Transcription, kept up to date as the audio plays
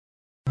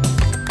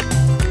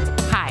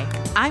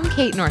I'm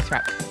Kate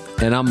Northrup.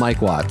 And I'm Mike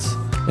Watts.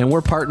 And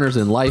we're partners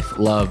in life,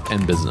 love,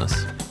 and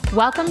business.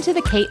 Welcome to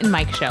the Kate and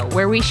Mike Show,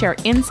 where we share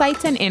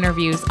insights and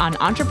interviews on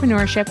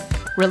entrepreneurship,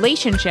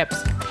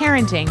 relationships,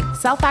 parenting,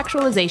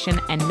 self-actualization,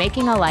 and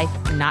making a life,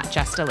 not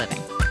just a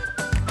living.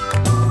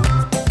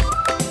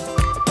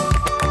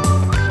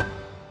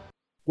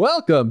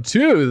 Welcome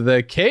to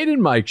the Kate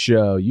and Mike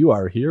Show. You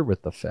are here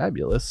with the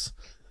fabulous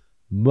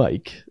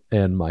Mike,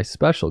 and my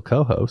special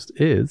co-host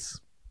is...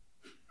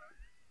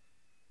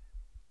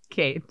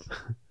 Kate.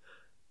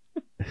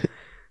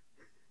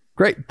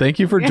 Great. Thank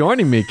you for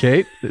joining me,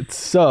 Kate. It's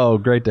so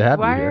great to have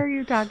you here. Why are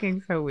you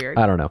talking so weird?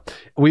 I don't know.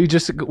 We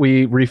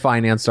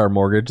refinanced our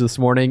mortgage this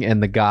morning,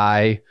 and the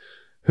guy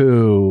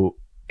who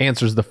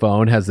answers the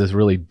phone has this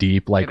really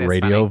deep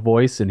radio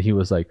voice, and he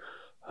was like,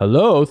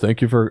 hello,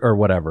 thank you for, or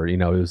whatever, it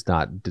was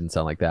didn't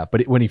sound like that.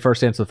 But when he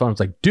first answered the phone, I was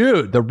like,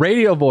 dude, the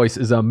radio voice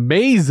is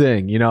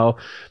amazing,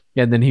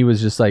 and then he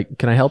was just like,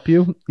 can I help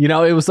you?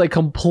 It was like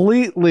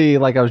completely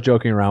like I was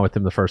joking around with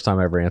him the first time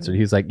I ever answered.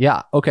 He's like,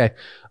 yeah, okay.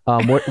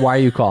 Why are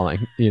you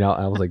calling?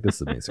 I was like, this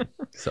is amazing.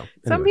 So anyway.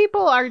 Some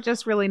people are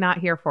just really not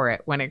here for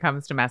it when it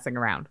comes to messing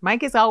around.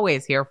 Mike is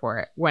always here for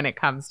it when it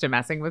comes to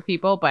messing with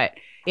people, but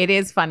it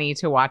is funny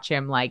to watch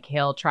him.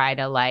 He'll try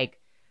to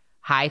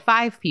high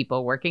five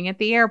people working at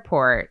the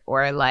airport,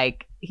 or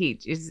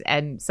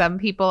and some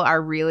people are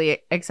really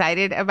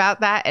excited about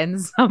that, and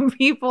some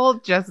people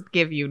just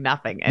give you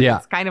nothing, and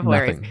it's kind of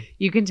hilarious.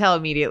 You can tell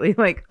immediately,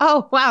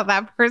 oh wow,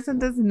 that person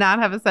does not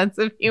have a sense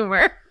of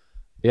humor.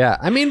 Yeah,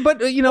 I mean,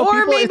 but or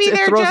people, maybe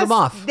it throws them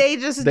off. They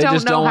just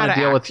don't know how to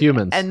deal with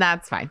humans, and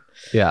that's fine.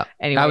 Yeah.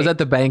 Anyway, I was at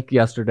the bank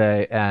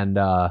yesterday, and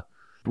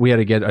we had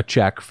to get a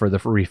check for the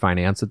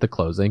refinance at the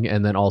closing,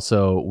 and then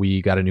also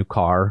we got a new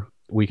car.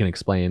 We can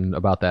explain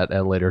about that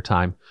at a later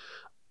time.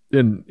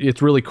 And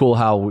it's really cool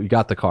how we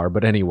got the car.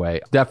 But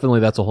anyway,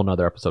 definitely that's a whole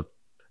nother episode.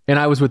 And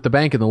I was with the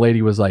bank, and the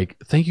lady was like,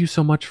 thank you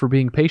so much for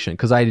being patient.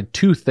 Because I did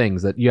two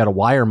things: that you had to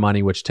wire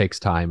money, which takes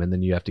time, and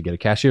then you have to get a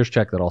cashier's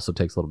check that also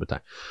takes a little bit of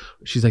time.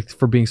 She's like,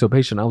 for being so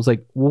patient. I was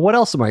like, well, what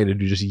else am I going to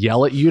do? Just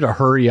yell at you to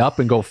hurry up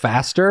and go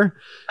faster?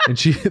 And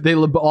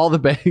all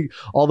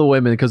the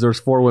women, because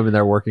there's 4 women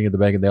there working at the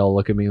bank, and they all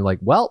look at me like,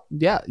 well,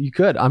 yeah, you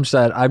could.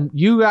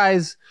 You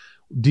guys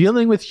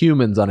dealing with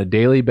humans on a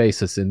daily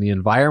basis in the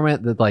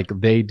environment that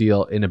they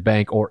deal in a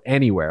bank or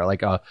anywhere,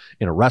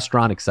 in a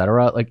restaurant,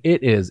 etc.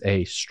 It is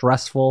a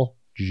stressful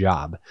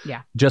job.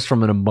 Yeah. Just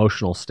from an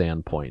emotional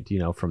standpoint,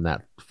 from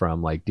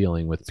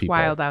dealing with people.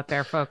 It's wild out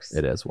there, folks.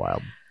 It is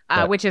wild.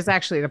 Which is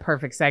actually the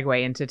perfect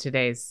segue into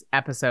today's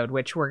episode,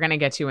 which we're going to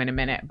get to in a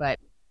minute. But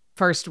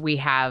first, we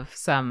have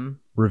some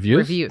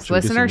reviews.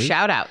 Listener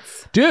shout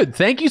outs. Dude,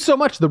 thank you so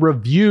much. The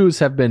reviews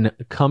have been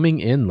coming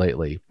in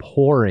lately,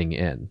 pouring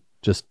in.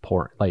 Just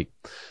pouring,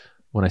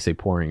 when I say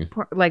pouring,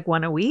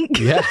 one a week.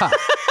 Yeah.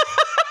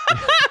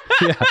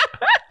 Yeah,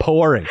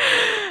 pouring.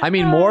 I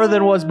mean, more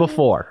than was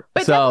before.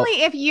 But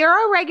definitely, if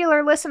you're a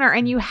regular listener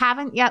and you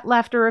haven't yet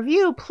left a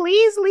review,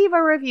 please leave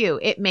a review.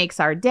 It makes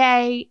our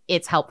day.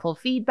 It's helpful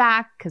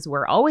feedback because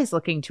we're always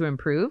looking to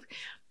improve.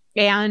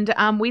 And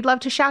we'd love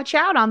to shout you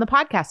out on the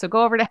podcast. So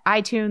go over to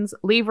iTunes,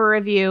 leave a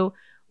review.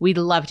 We'd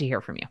love to hear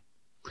from you.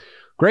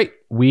 Great.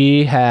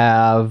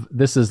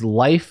 This is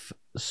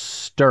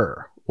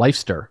Lifester,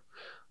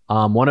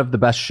 one of the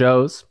best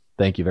shows.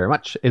 Thank you very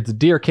much. It's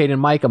Dear Kate and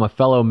Mike. I'm a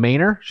fellow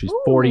Mainer. She's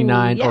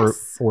 49,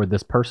 yes. or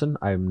this person.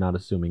 I'm not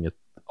assuming it's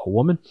a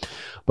woman,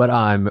 but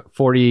I'm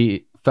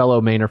fellow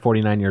Mainer,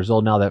 49 years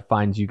old now, that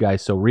finds you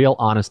guys so real,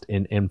 honest,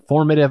 and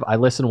informative. I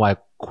listen while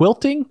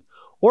quilting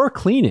or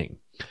cleaning.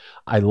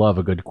 I love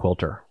a good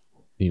quilter.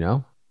 We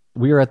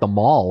were at the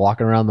mall,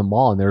 walking around the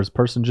mall, and there was a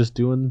person just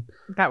doing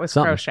that was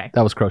something. Crochet.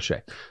 That was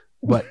crochet.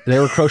 But they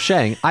were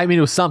crocheting. I mean,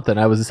 it was something.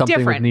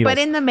 Different, with needles. But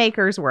in the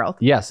maker's world.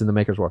 Yes, in the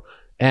maker's world.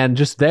 And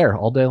just there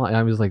all day long.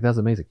 I was like, that's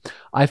amazing.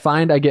 I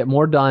find I get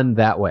more done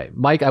that way.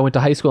 Mike, I went to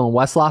high school in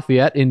West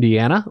Lafayette,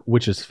 Indiana,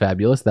 which is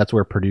fabulous. That's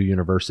where Purdue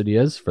University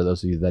is, for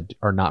those of you that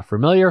are not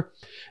familiar.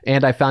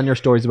 And I found your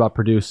stories about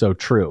Purdue so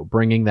true,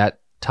 bringing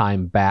that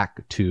time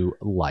back to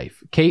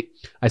life. Kate,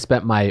 I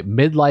spent my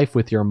midlife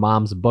with your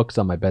mom's books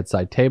on my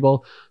bedside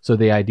table. So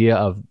the idea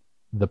of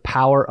the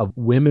power of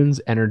women's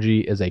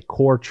energy is a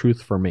core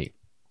truth for me.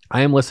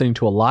 I am listening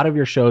to a lot of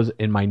your shows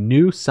in my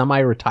new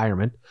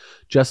semi-retirement.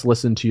 Just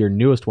listened to your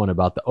newest one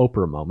about the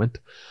Oprah moment.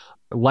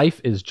 Life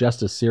is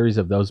just a series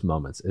of those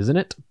moments, isn't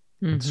it?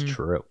 Mm-hmm. It's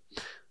true.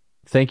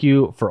 Thank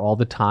you for all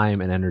the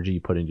time and energy you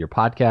put into your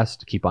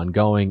podcast. Keep on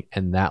going.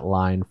 And that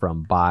line was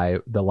from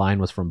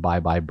Bye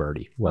Bye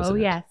Birdie, wasn't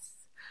it? Yes.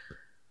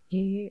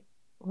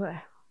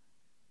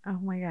 Oh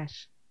my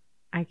gosh.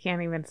 I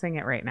can't even sing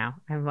it right now.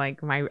 I'm I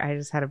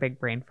just had a big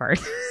brain fart.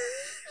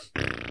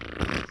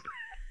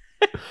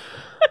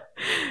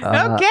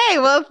 Okay,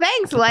 well,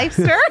 thanks,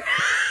 Lifester.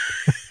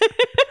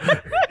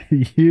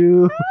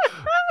 You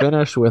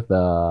finish with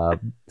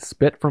a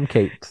spit from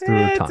Kate through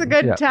her tongue. It's a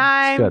good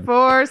time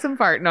for some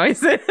fart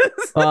noises.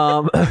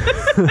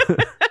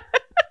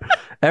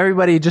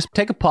 Everybody, just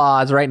take a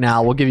pause right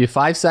now. We'll give you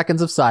 5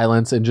 seconds of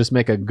silence and just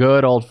make a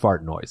good old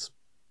fart noise.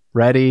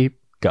 Ready?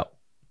 Go.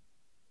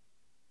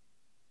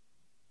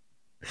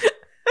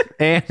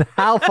 And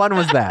how fun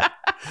was that?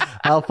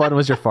 How fun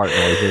was your fart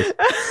noises?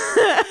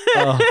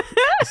 Oh,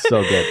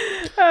 so good.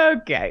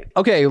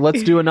 Okay,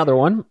 let's do another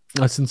one.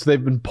 Since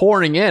they've been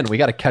pouring in, we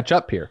got to catch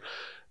up here.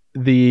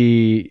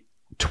 The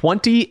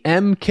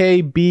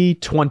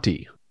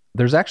 20MKB20.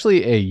 There's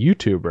actually a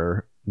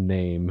YouTuber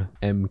named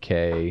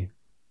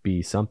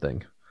MKB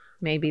something.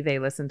 Maybe they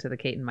listen to the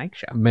Kate and Mike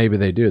show. Maybe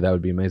they do. That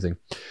would be amazing.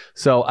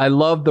 So I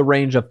love the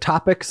range of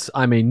topics.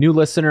 I'm a new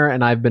listener,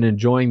 and I've been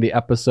enjoying the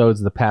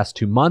episodes the past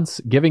 2 months,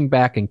 giving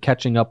back and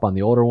catching up on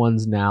the older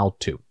ones now,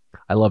 too.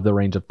 I love the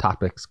range of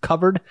topics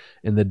covered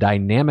and the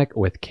dynamic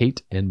with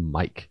Kate and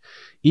Mike.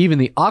 Even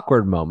the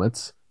awkward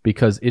moments,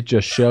 because it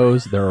just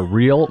shows they're a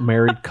real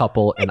married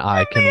couple, and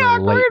I can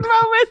relate.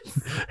 Moments.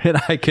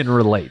 And I can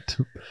relate.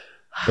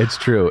 It's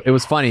true. It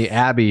was funny.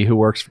 Abby, who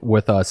works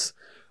with us,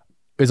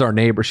 is our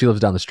neighbor. She lives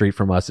down the street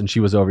from us, and she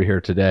was over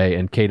here today,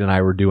 and Kate and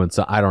I were doing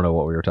some, I don't know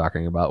what we were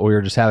talking about. We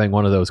were just having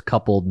one of those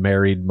coupled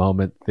married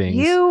moment things.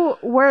 You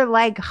were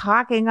like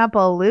hawking up a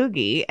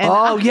loogie.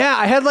 And yeah.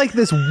 I had like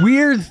this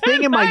weird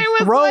thing in my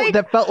throat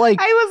that felt like...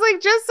 I was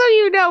like, just so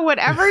you know,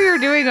 whatever you're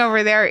doing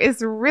over there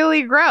is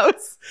really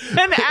gross.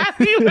 And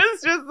Abby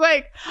was just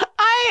like,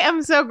 I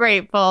am so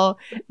grateful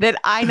that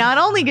I not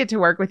only get to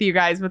work with you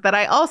guys, but that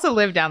I also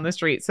live down the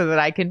street so that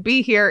I can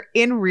be here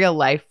in real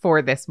life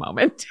for this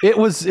moment. It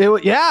was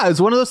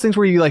one of those things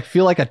where you like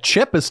feel like a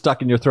chip is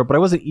stuck in your throat, but I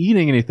wasn't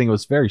eating anything. It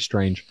was very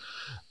strange.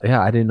 Yeah,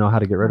 I didn't know how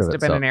to get rid of it.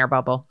 Must have been an air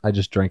bubble. I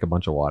just drank a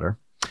bunch of water.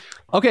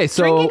 Okay,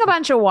 so drinking a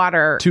bunch of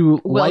water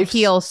will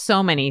heal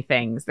so many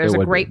things. There's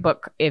a great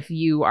book if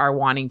you are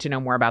wanting to know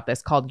more about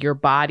this called Your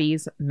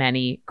Body's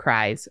Many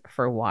Cries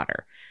for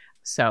Water.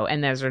 So,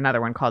 and there's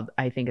another one called,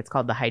 I think it's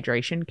called The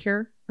Hydration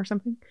Cure or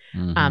something.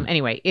 Mm-hmm.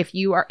 Anyway, if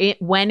you are,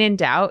 when in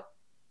doubt,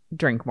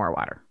 drink more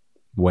water.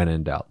 When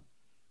in doubt.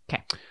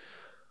 Okay.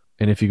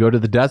 And if you go to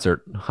the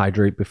desert,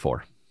 hydrate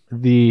before.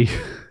 The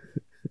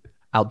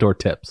outdoor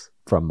tips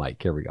from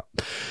Mike. Here we go.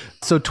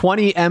 So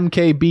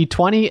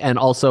 20MKB20 and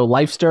also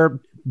Lifester.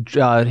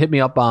 Hit me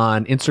up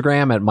on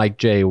Instagram at Mike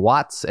J.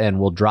 Watts, and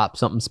we'll drop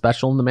something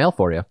special in the mail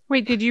for you.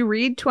 Wait, did you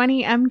read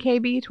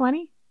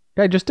 20MKB20?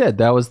 I just did.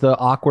 That was the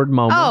awkward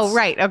moments. Oh,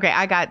 right. Okay.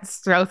 I got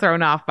so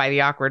thrown off by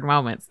the awkward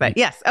moments that,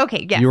 yes.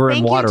 Okay. Yes. You were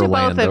in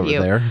Waterland over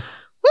there.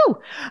 Woo.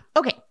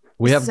 Okay.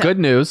 We have good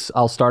news.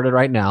 I'll start it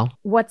right now.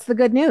 What's the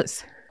good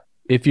news?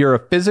 If you're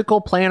a physical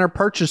planner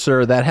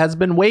purchaser that has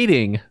been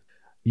waiting,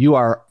 you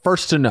are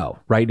first to know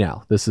right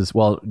now. This is,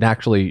 well,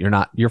 actually, you're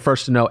not. You're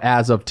first to know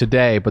as of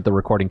today, but the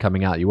recording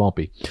coming out, you won't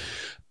be.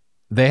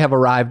 They have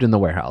arrived in the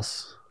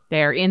warehouse.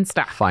 They're in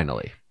stock.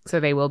 Finally. So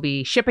they will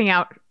be shipping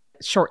out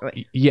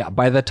shortly. Yeah.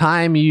 By the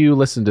time you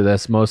listen to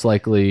this, most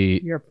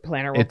likely your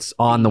planner will it's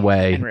on the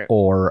way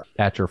or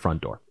at your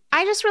front door.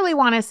 I just really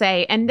want to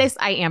say, and this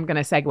I am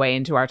going to segue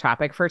into our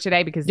topic for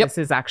today because this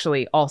is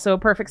actually also a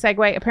perfect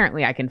segue.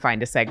 Apparently, I can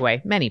find a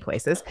segue many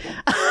places.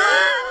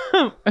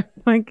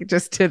 Mike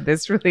just did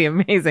this really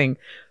amazing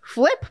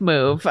flip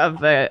move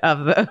of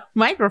the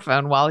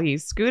microphone while he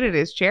scooted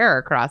his chair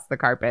across the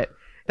carpet.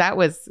 That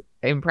was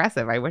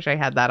impressive. I wish I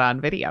had that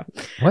on video.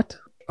 What?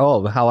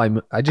 Oh,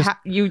 I just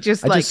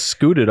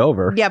scooted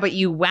over. Yeah, but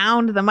you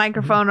wound the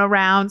microphone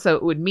around so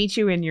it would meet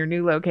you in your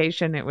new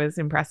location. It was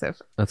impressive.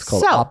 That's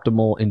called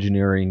optimal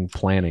engineering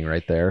planning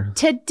right there.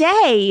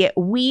 Today,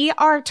 we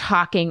are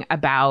talking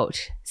about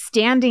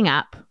standing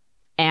up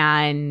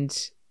and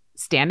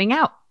standing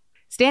out.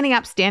 Standing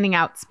up, standing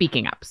out,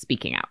 speaking out,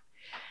 speaking out.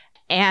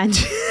 And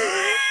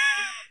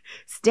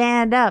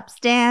stand up,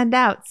 stand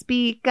out,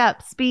 speak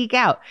up, speak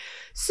out.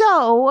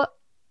 So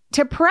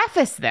to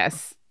preface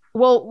this,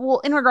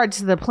 well, in regards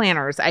to the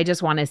planners, I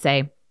just want to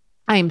say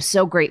I am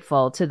so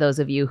grateful to those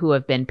of you who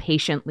have been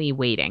patiently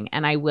waiting.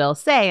 And I will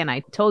say, and I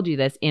told you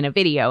this in a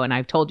video, and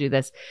I've told you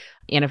this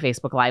in a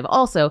Facebook Live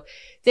also,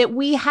 that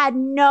we had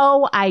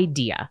no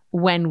idea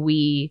when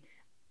we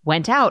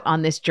went out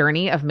on this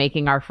journey of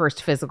making our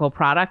first physical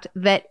product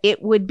that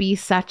it would be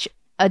such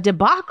a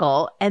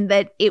debacle and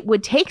that it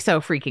would take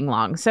so freaking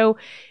long. So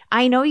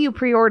I know you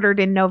pre-ordered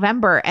in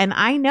November, and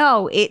I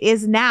know it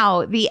is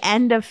now the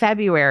end of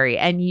February,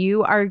 and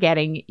you are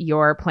getting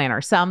your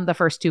planner. The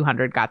first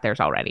 200 got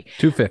theirs already.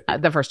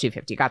 250. The first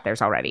 250 got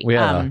theirs already. We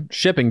had a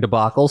shipping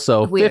debacle,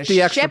 so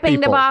 50 extra shipping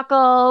people.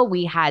 Debacle.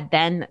 We had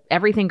then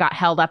everything got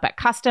held up at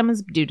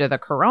customs due to the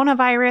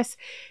coronavirus.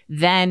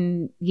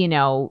 Then,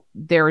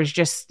 there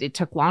was it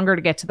took longer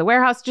to get to the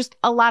warehouse. Just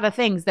a lot of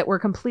things that were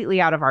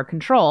completely out of our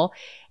control.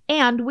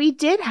 And we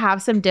did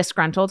have some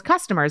disgruntled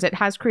customers. It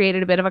has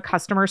created a bit of a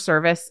customer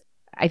service.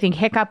 I think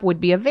hiccup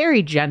would be a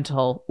very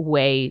gentle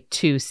way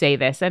to say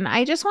this. And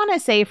I just want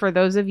to say for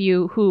those of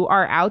you who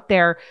are out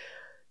there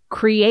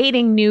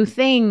creating new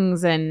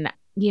things and,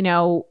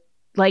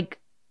 like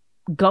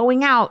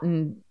going out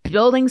and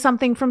building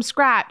something from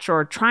scratch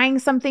or trying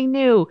something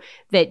new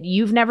that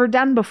you've never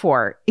done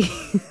before,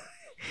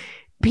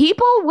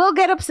 people will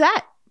get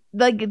upset.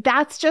 Like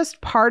that's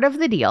just part of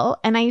the deal.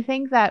 And I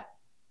think that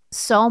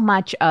so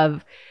much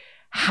of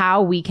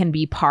how we can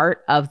be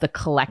part of the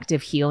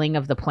collective healing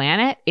of the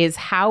planet is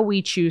how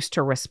we choose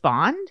to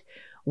respond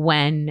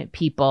when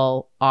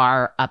people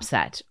are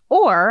upset,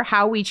 or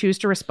how we choose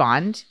to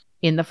respond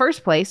in the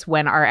first place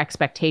when our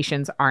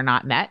expectations are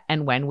not met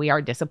and when we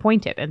are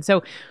disappointed. And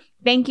so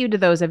thank you to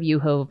those of you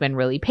who have been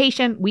really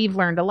patient. We've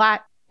learned a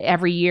lot.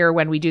 Every year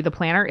when we do the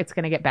planner, it's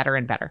going to get better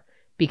and better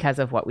because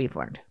of what we've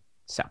learned.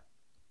 So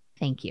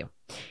thank you.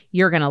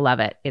 You're going to love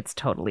it. It's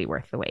totally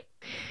worth the wait.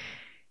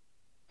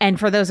 And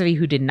for those of you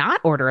who did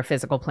not order a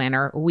physical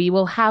planner, we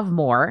will have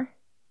more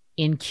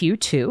in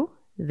Q2.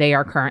 They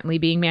are currently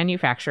being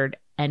manufactured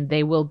and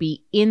they will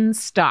be in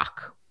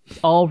stock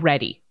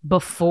already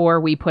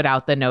before we put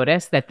out the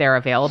notice that they're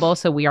available.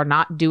 So we are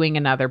not doing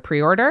another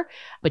pre-order,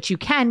 but you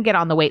can get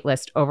on the wait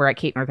list over at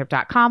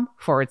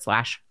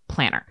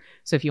katenorthrup.com/planner.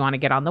 So if you want to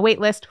get on the wait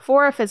list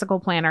for a physical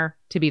planner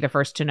to be the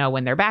first to know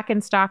when they're back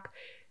in stock,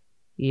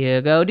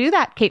 you go do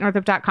that,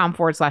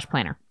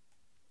 katenorthrup.com/planner.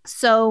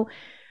 So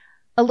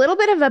a little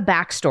bit of a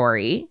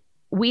backstory.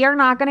 We are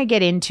not going to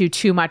get into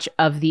too much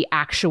of the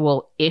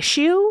actual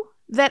issue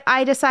that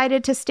I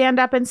decided to stand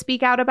up and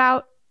speak out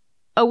about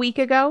a week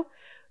ago,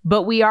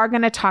 but we are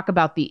going to talk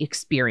about the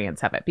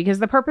experience of it, because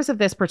the purpose of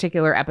this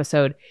particular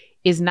episode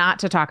is not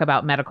to talk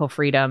about medical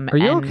freedom. Are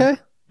you okay?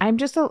 I'm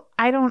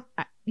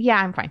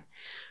fine.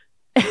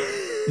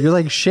 You're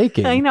like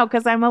shaking. I know,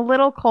 because I'm a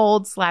little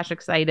cold /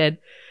 excited.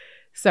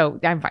 So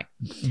I'm fine.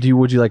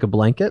 Would you like a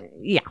blanket?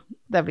 Yeah,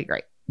 that'd be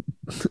great.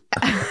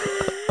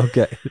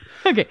 Okay.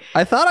 Okay.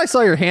 I thought I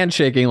saw your hand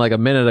shaking like a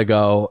minute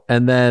ago,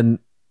 and then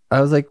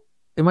I was like,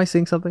 am I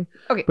seeing something?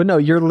 Okay. But no,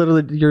 you're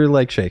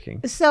like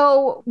shaking.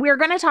 So we're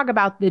going to talk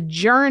about the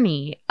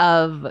journey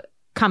of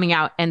coming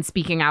out and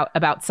speaking out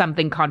about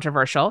something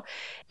controversial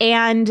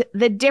and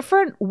the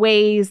different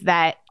ways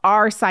that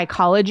our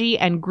psychology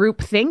and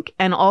groupthink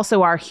and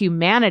also our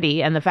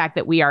humanity and the fact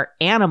that we are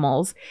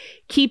animals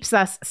keeps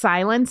us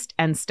silenced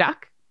and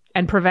stuck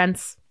and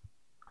prevents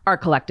our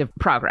collective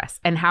progress,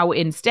 and how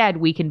instead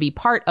we can be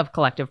part of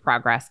collective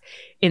progress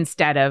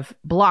instead of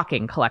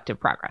blocking collective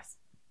progress.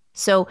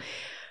 So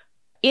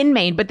in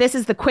Maine, but this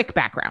is the quick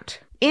background.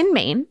 In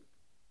Maine,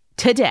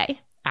 today,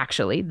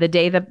 actually, the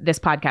day that this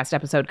podcast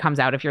episode comes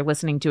out, if you're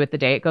listening to it the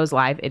day it goes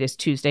live, it is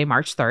Tuesday,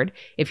 March 3rd.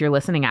 If you're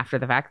listening after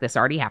the fact, this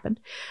already happened.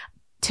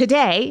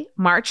 Today,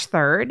 March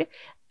 3rd,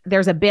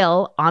 there's a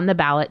bill on the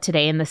ballot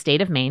today in the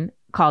state of Maine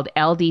called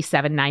LD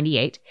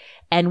 798.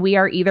 And we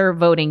are either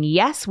voting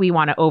yes, we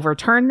want to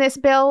overturn this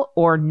bill,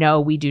 or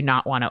no, we do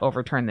not want to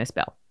overturn this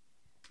bill.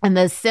 And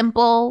the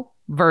simple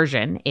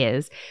version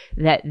is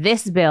that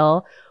this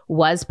bill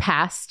was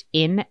passed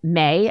in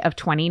May of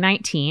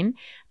 2019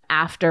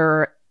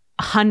 after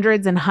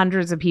hundreds and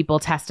hundreds of people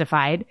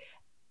testified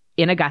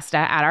in Augusta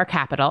at our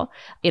Capitol.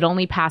 It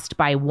only passed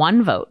by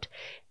one vote.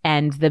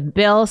 And the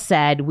bill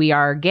said we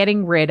are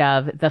getting rid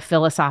of the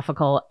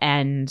philosophical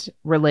and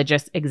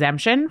religious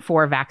exemption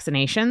for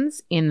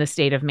vaccinations in the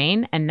state of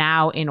Maine. And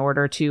now, in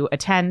order to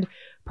attend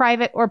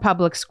private or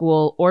public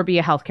school or be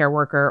a healthcare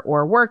worker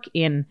or work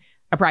in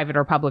a private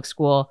or public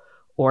school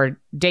or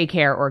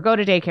daycare or go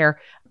to daycare,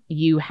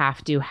 you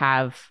have to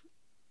have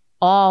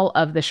all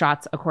of the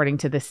shots according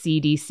to the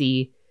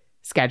CDC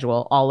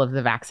schedule, all of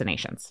the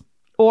vaccinations.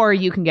 Or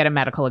you can get a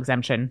medical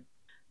exemption.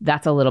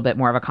 That's a little bit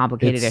more of a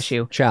complicated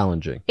issue.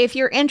 Challenging. If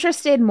you're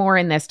interested more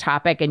in this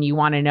topic and you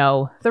want to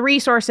know the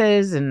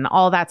resources and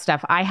all that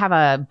stuff, I have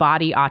a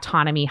body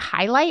autonomy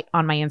highlight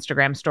on my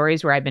Instagram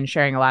stories where I've been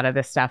sharing a lot of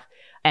this stuff.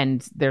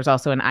 And there's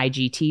also an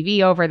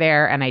IGTV over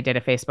there. And I did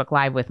a Facebook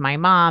Live with my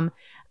mom.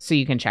 So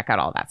you can check out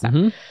all that stuff.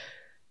 Mm-hmm.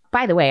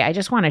 By the way, I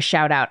just want to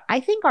shout out,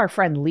 I think our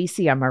friend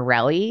Licia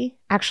Morelli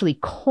actually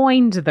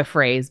coined the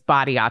phrase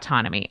body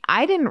autonomy.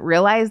 I didn't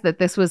realize that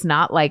this was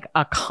not like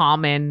a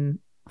common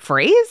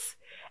phrase.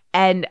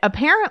 And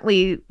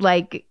apparently,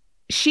 like,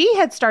 she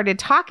had started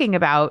talking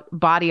about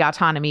body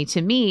autonomy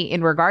to me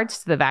in regards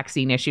to the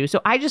vaccine issue.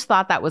 So I just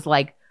thought that was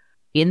like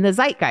in the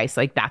zeitgeist,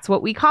 like that's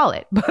what we call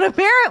it, but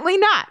apparently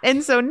not.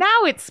 And so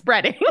now it's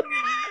spreading,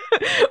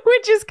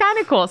 which is kind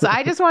of cool. So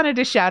I just wanted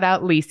to shout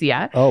out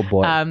Licia. Oh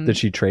boy. Did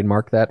she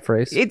trademark that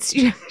phrase?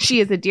 She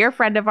is a dear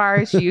friend of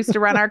ours. She used to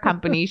run our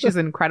company. She's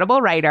an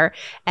incredible writer.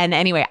 And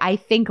anyway, I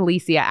think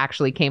Licia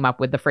actually came up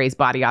with the phrase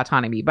body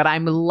autonomy, but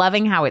I'm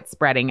loving how it's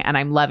spreading and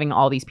I'm loving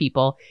all these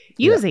people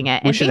using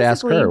it. We should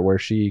ask her where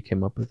she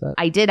came up with that.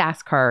 I did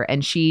ask her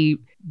and she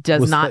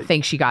does not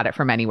think she got it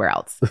from anywhere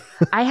else.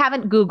 I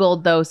haven't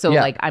Googled though, so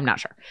like I'm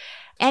not sure.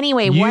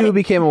 Anyway, you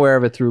became aware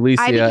of it through Licia.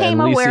 I became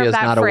aware of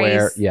that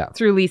phrase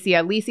through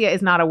Licia. Licia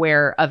is not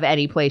aware of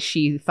any place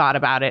she thought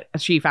about it.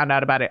 She found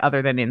out about it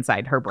other than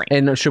inside her brain.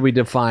 And should we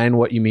define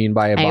what you mean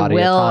by a body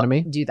autonomy?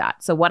 I will do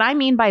that. So what I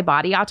mean by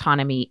body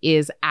autonomy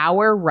is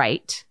our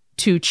right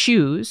to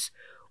choose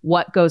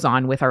what goes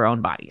on with our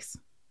own bodies.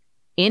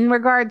 In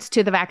regards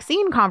to the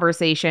vaccine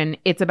conversation,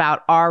 it's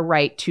about our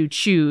right to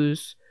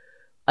choose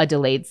a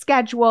delayed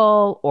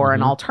schedule or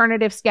an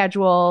alternative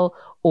schedule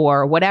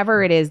or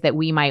whatever it is that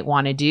we might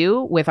want to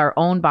do with our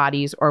own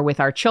bodies or with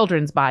our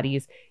children's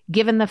bodies,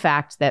 given the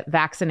fact that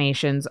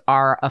vaccinations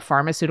are a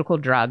pharmaceutical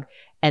drug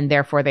and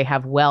therefore they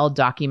have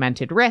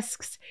well-documented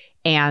risks.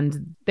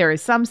 And there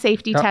is some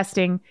safety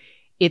testing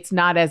it's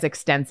not as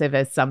extensive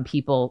as some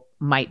people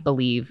might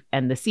believe.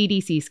 And the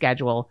CDC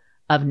schedule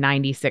of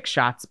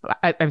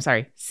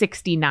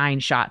 69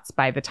 shots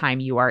by the time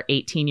you are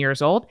 18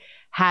 years old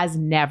has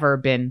never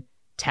been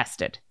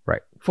tested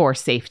for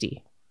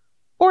safety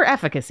or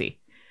efficacy.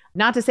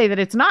 Not to say that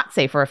it's not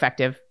safe or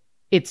effective.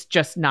 It's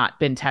just not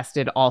been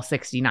tested, all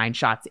 69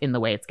 shots, in the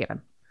way it's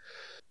given.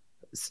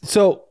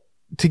 So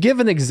to give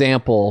an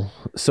example,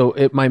 so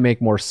it might make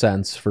more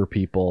sense for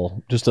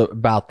people just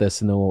about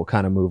this, and then we'll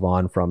kind of move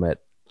on from it.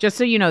 Just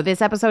so you know,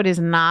 this episode is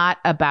not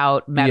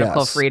about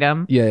medical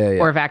freedom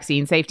or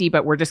vaccine safety,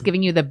 but we're just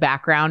giving you the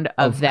background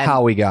of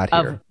how we got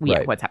here.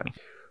 What's happening.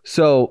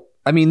 So,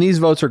 I mean, these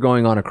votes are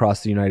going on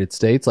across the United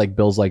States. Like,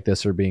 bills like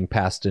this are being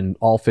passed in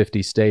all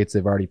 50 states.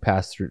 They've already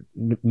passed through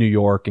New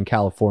York and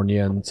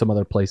California and some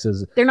other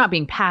places. They're not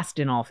being passed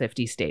in all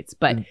 50 states,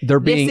 but they're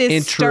being this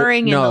is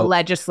stirring in the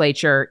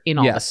legislature in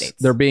all the states.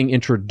 They're being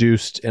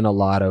introduced in a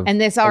lot of.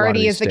 And this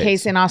already is the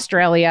case in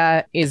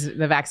Australia, is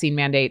the vaccine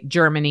mandate.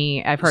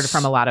 Germany, I've heard it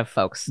from a lot of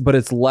folks. But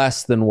it's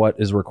less than what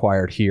is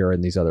required here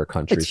in these other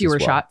countries. It's fewer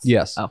shots?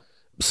 Yes. Oh.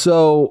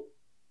 So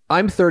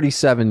I'm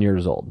 37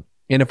 years old.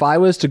 And if I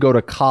was to go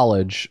to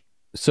college,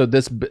 so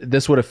this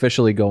would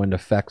officially go into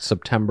effect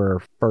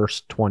September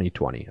 1st,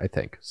 2020, I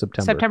think.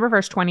 September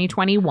 1st,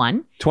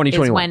 2021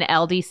 is when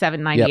LD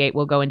 798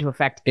 will go into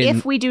effect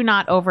if we do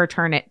not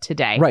overturn it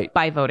today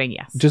by voting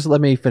yes. Just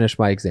let me finish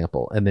my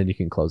example, and then you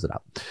can close it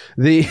out.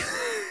 The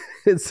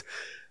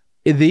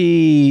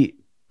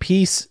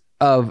piece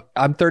of,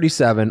 I'm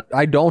 37.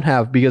 I don't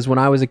have, because when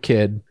I was a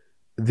kid,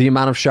 the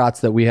amount of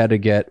shots that we had to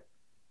get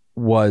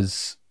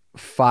was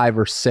 5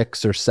 or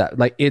 6 or 7.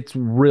 Like, it's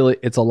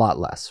a lot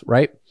less,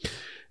 right?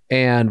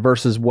 And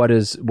versus what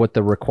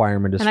the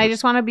requirement is. And I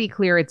just want to be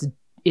clear,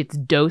 it's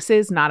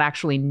doses, not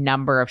actually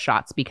number of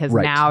shots, because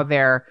now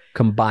they're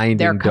combining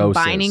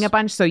a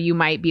bunch. So you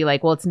might be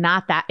like, well, it's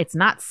not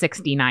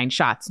 69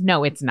 shots.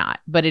 No, it's not.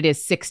 But it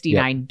is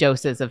 69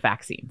 doses of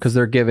vaccine. Because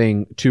they're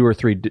giving 2 or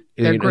 3.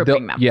 They're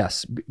grouping them.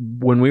 Yes.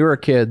 When we were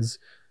kids,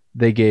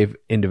 they gave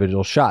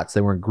individual shots.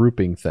 They weren't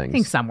grouping things. I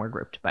think some were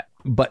grouped,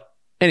 but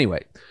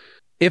anyway.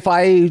 If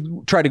I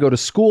try to go to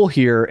school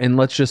here in,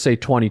 let's just say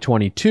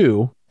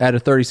 2022, at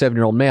a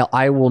 37-year-old male,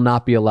 I will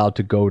not be allowed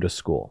to go to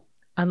school.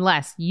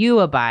 Unless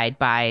you abide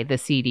by the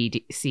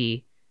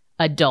CDC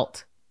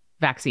adult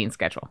vaccine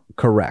schedule.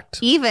 Correct.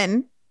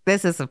 Even,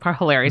 this is a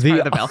hilarious part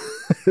of the bill,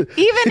 even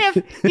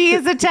if he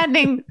is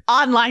attending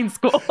online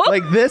school.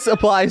 Like, this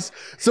applies.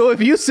 So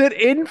if you sit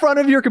in front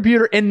of your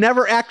computer and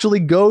never actually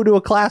go to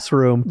a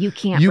classroom, you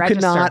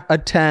cannot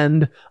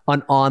attend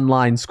an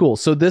online school.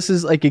 So this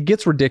is like, it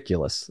gets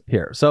ridiculous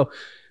here. So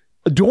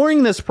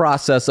during this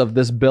process of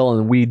this bill,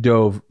 and we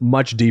dove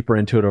much deeper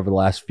into it over the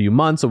last few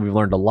months, and we've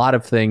learned a lot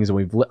of things,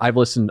 and I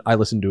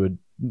listened to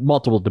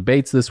multiple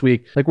debates this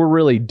week. Like, we're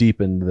really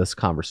deep into this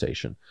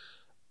conversation.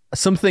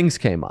 Some things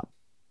came up.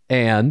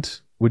 And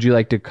would you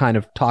like to kind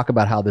of talk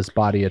about how this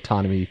body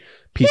autonomy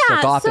piece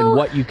took off and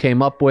what you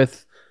came up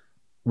with?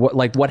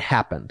 What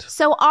happened?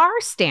 So our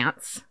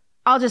stance,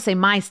 I'll just say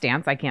my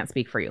stance. I can't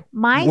speak for you.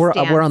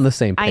 We're on the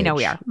same page. I know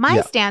we are.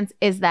 My stance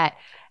is that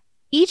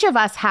each of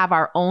us have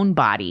our own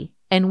body,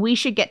 and we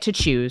should get to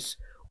choose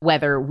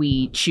whether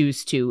we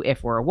choose to,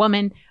 if we're a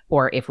woman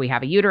or if we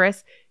have a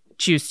uterus,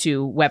 choose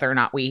to whether or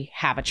not we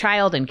have a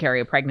child and carry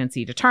a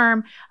pregnancy to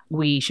term.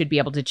 We should be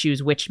able to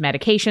choose which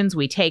medications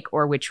we take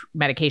or which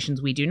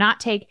medications we do not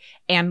take.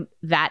 And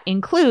that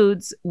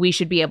includes, we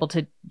should be able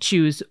to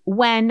choose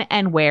when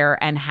and where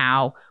and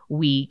how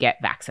we get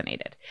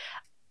vaccinated.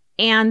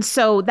 And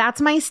so that's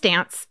my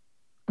stance.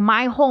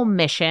 My whole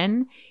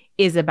mission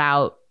is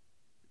about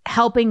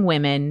helping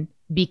women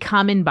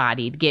become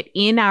embodied, get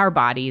in our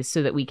bodies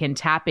so that we can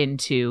tap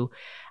into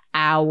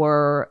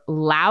our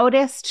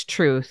loudest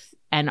truth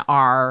and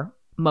our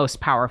most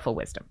powerful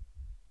wisdom.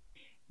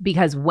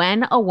 Because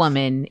when a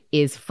woman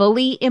is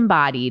fully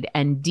embodied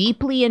and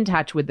deeply in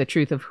touch with the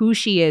truth of who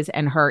she is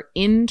and her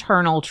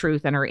internal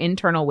truth and her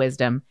internal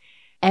wisdom,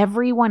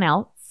 everyone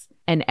else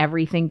and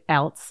everything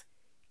else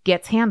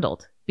gets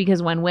handled.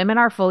 Because when women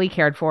are fully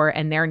cared for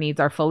and their needs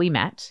are fully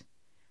met,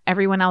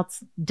 everyone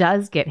else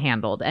does get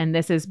handled. And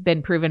this has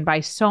been proven by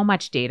so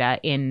much data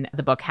in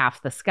the book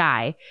Half the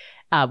Sky,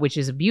 which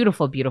is a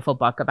beautiful, beautiful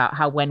book about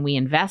how when we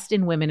invest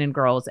in women and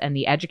girls and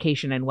the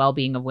education and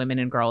well-being of women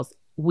and girls,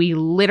 we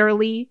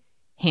literally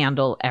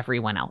handle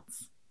everyone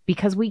else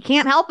because we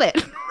can't help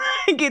it.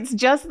 It's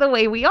just the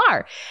way we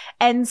are.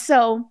 And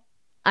so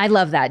I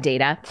love that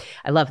data.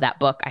 I love that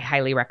book. I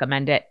highly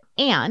recommend it.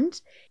 And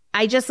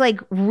I just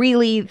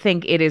really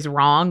think it is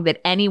wrong that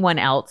anyone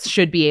else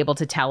should be able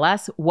to tell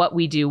us what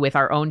we do with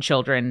our own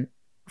children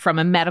from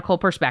a medical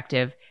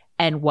perspective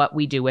and what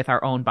we do with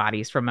our own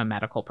bodies from a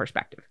medical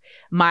perspective.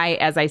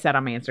 As I said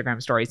on my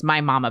Instagram stories,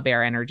 my mama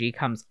bear energy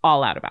comes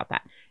all out about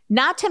that.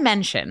 Not to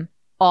mention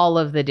all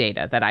of the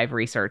data that I've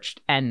researched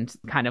and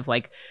kind of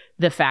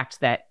the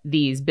fact that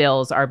these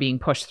bills are being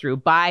pushed through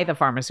by the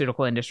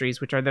pharmaceutical industries,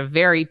 which are the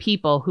very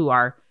people who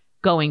are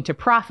going to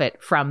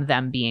profit from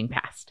them being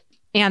passed.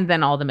 And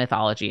then all the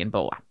mythology and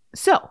blah.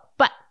 So,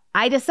 but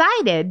I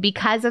decided,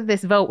 because of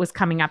this vote was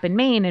coming up in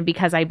Maine, and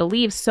because I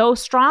believe so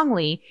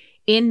strongly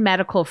in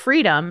medical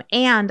freedom,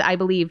 and I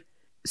believe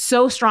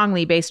so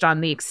strongly, based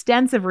on the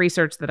extensive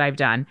research that I've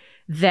done,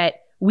 that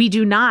we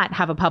do not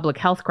have a public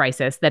health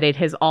crisis, that it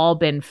has all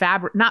been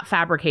not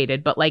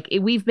fabricated, but like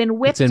we've been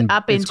whipped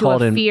up into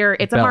a fear.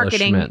 It's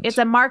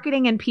a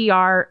marketing and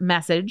PR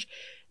message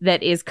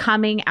that is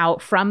coming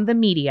out from the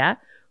media,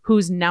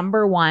 whose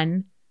number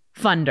one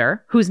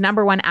funder, whose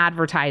number one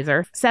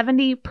advertiser,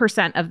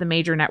 70% of the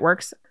major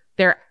networks,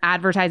 their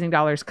advertising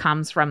dollars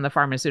comes from the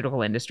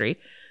pharmaceutical industry.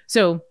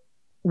 So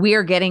we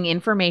are getting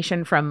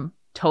information from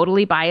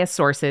totally biased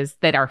sources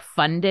that are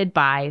funded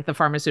by the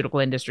pharmaceutical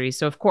industry.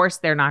 So of course,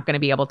 they're not going to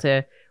be able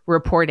to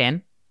report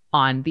in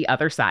on the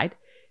other side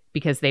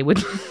because they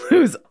would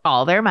lose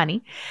all their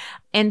money.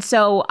 And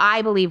so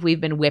I believe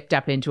we've been whipped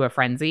up into a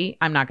frenzy.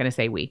 I'm not going to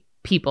say we.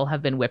 People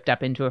have been whipped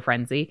up into a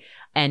frenzy,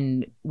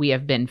 and we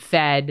have been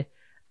fed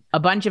a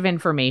bunch of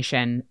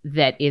information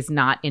that is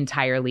not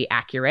entirely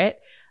accurate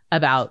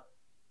about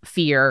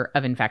fear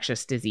of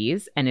infectious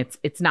disease. And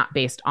it's not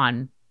based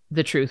on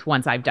the truth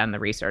once I've done the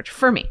research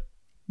for me.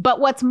 But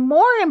what's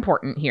more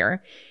important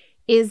here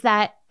is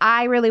that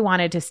I really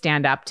wanted to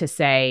stand up to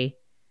say,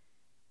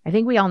 I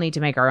think we all need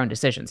to make our own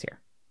decisions here.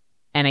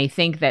 And I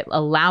think that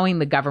allowing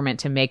the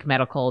government to make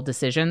medical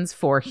decisions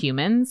for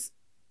humans,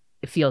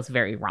 it feels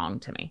very wrong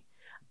to me.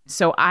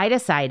 So I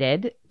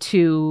decided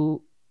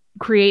to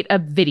create a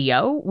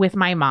video with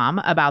my mom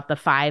about the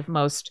 5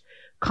 most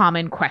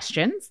common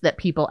questions that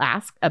people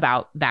ask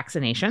about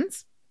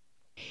vaccinations,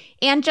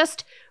 and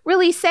just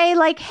really say,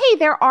 like, hey,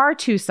 there are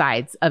 2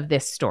 sides of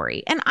this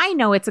story. And I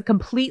know it's a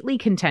completely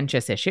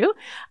contentious issue.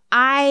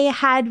 I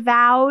had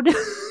vowed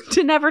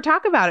to never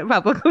talk about it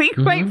publicly,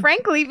 quite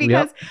frankly,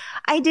 because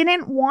I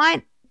didn't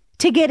want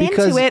to get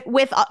into it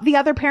with the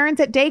other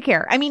parents at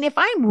daycare. I mean, if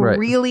I'm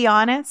really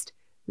honest,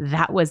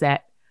 that was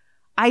it.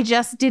 I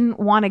just didn't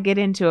want to get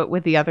into it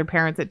with the other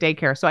parents at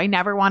daycare. So I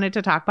never wanted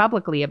to talk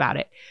publicly about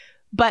it.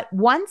 But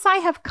once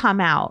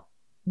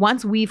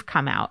we've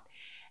come out,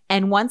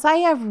 and once I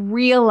have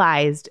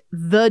realized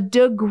the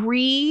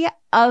degree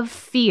of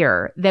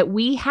fear that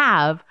we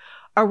have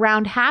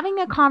around having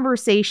a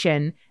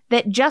conversation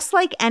that, just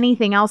like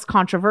anything else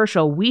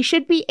controversial, we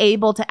should be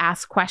able to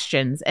ask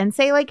questions and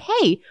say, like,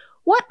 hey,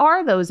 what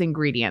are those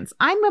ingredients?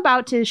 I'm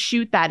about to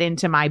shoot that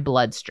into my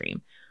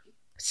bloodstream.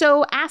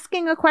 So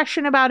asking a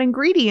question about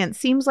ingredients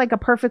seems like a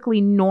perfectly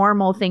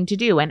normal thing to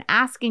do. And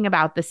asking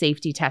about the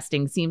safety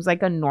testing seems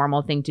like a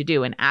normal thing to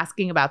do. And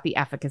asking about the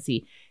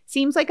efficacy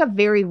seems like a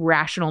very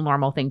rational,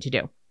 normal thing to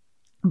do.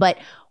 But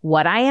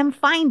what I am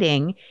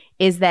finding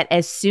is that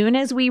as soon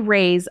as we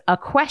raise a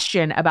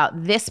question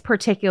about this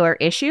particular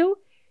issue,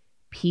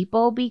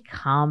 people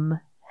become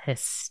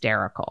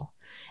hysterical.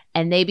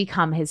 And they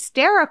become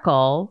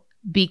hysterical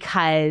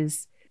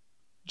because,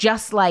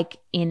 just like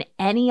in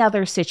any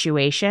other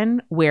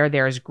situation where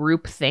there's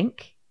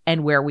groupthink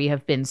and where we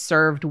have been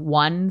served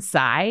one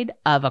side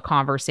of a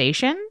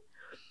conversation,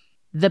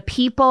 the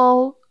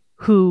people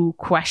who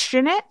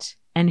question it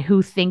and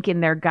who think in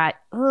their gut,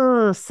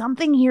 oh,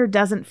 something here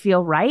doesn't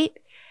feel right,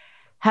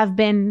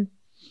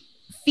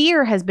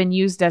 fear has been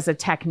used as a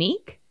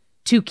technique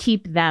to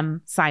keep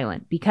them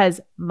silent.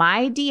 Because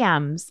my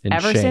DMs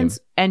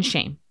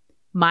shame.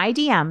 My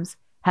DMs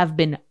have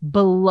been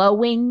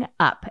blowing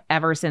up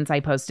ever since I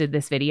posted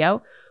this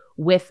video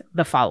with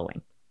the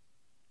following.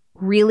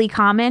 Really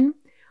common.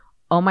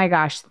 Oh my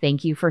gosh,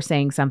 thank you for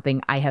saying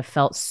something. I have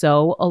felt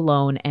so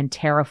alone and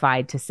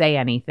terrified to say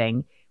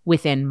anything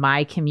within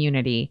my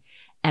community.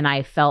 And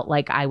I felt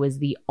like I was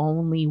the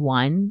only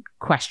one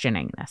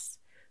questioning this.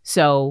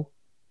 So,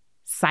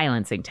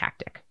 silencing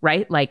tactic,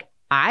 right? Like,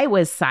 I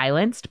was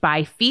silenced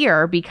by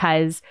fear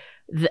because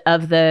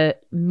of the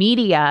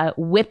media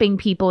whipping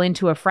people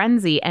into a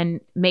frenzy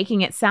and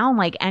making it sound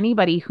like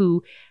anybody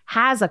who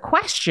has a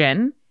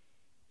question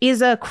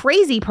is a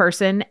crazy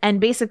person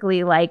and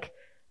basically like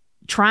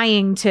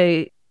trying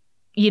to,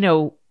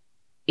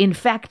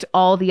 infect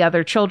all the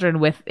other children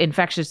with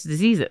infectious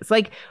diseases.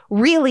 Like,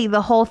 really,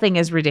 the whole thing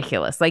is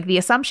ridiculous. Like, the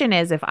assumption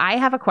is if I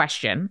have a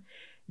question,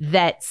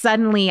 that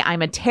suddenly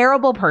I'm a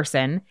terrible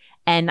person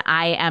and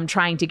I am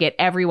trying to get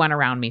everyone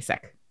around me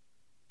sick.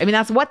 I mean,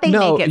 that's what they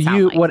make it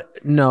sound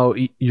like. No,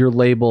 you're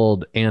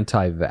labeled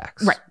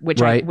anti-vax. Right,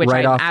 which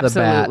I'm off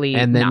absolutely the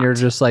bat. And then not. you're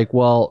just like,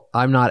 well,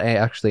 I'm not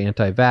actually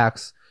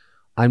anti-vax.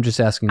 I'm just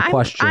asking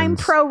questions. I'm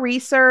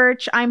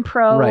pro-research. I'm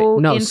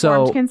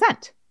pro-informed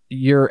consent.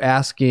 You're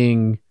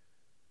asking,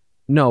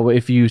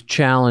 if you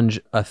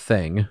challenge a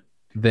thing,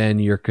 then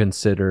you're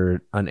considered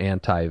an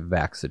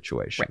anti-vax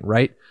situation,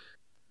 right?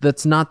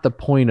 That's not the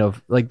point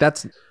of, like,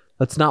 that's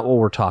not what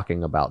we're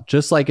talking about.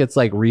 Just like it's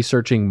like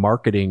researching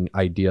marketing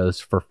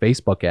ideas for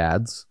Facebook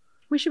ads.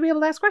 We should be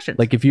able to ask questions.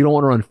 Like, if you don't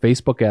want to run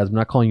Facebook ads, I'm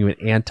not calling you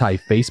an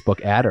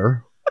anti-Facebook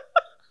adder.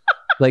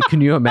 Like, can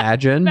you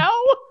imagine? No.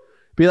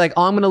 Be like,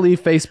 oh, I'm going to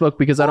leave Facebook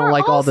because I don't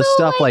like all this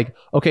stuff. Like,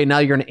 okay, now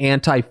you're an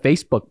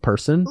anti-Facebook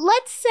person.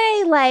 Let's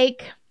say,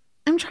 like,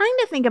 I'm trying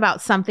to think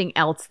about something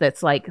else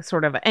that's like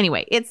sort of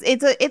anyway.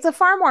 It's a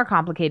far more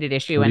complicated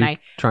issue, What and are you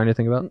trying to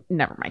think about?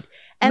 Never mind.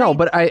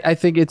 But I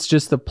think it's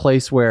just the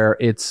place where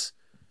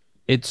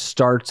it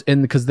starts,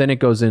 and because then it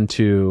goes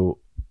into,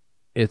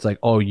 it's like,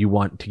 oh, you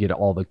want to get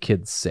all the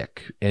kids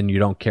sick, and you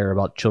don't care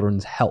about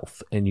children's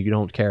health, and you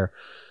don't care.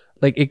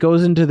 Like, it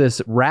goes into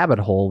this rabbit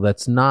hole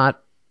that's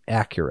not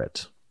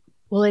accurate.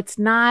 Well, it's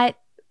not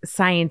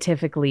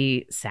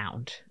scientifically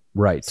sound.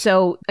 Right.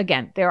 So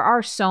again, there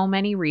are so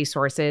many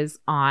resources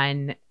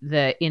in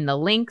the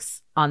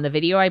links on the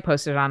video I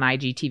posted on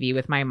IGTV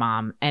with my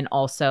mom, and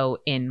also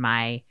in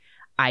my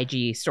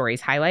IG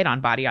stories highlight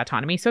on body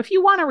autonomy. So if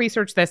you want to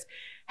research this,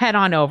 head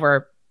on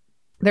over.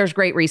 There's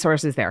great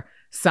resources there.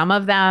 Some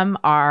of them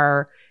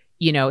are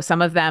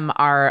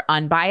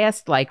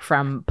unbiased, like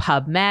from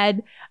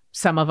PubMed.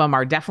 Some of them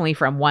are definitely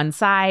from one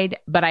side.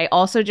 But I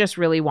also just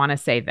really want to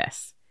say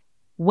this.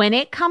 When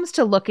it comes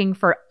to looking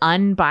for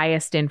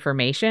unbiased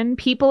information,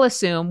 people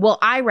assume, well,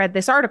 I read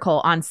this article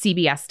on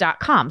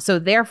CBS.com, so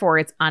therefore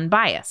it's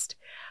unbiased.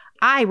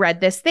 I read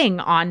this thing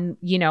on,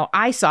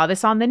 I saw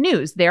this on the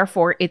news,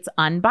 therefore it's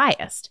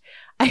unbiased.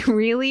 I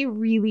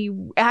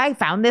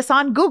found this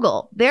on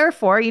Google.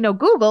 Therefore,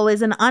 Google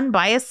is an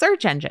unbiased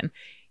search engine.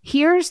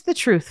 Here's the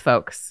truth,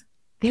 folks.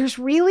 There's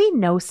really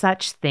no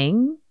such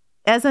thing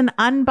as an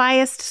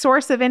unbiased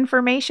source of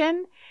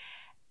information.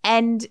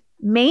 And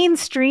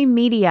mainstream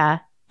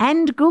media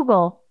and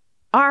Google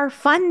are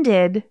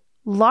funded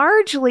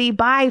largely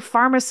by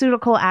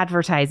pharmaceutical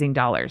advertising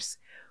dollars.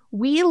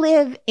 We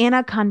live in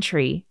a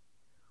country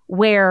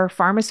where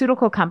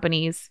pharmaceutical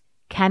companies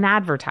can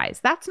advertise.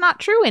 That's not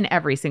true in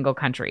every single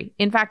country.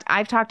 In fact,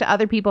 I've talked to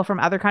other people from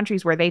other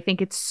countries where they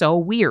think it's so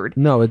weird.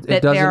 No, it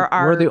doesn't.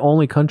 We're the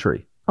only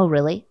country. Oh,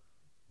 really?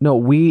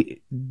 No,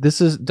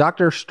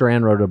 Dr.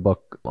 Strand wrote a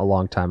book a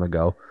long time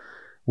ago.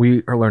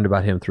 We learned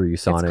about him through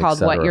USANA. It's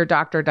called What Your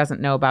Doctor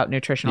Doesn't Know About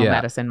Nutritional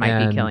Medicine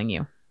Might Be Killing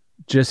You.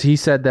 He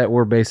said that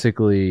we're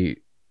basically,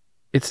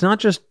 it's not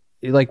just,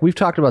 like, we've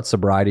talked about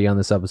sobriety on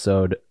this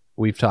episode.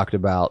 We've talked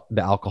about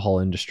the alcohol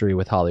industry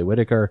with Holly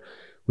Whitaker.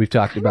 We've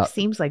talked about... It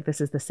seems like this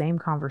is the same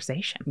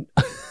conversation.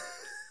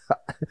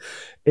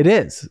 It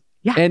is.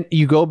 Yeah. And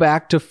you go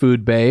back to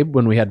Food Babe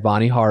when we had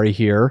Vani Hari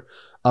here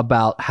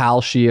about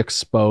how she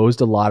exposed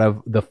a lot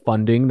of the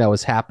funding that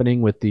was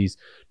happening with these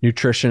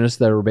nutritionists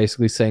that were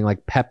basically saying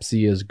like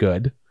Pepsi is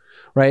good,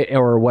 right?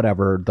 Or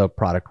whatever the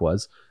product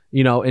was,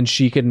 and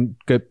she can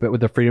get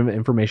with the Freedom of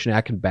Information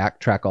Act, can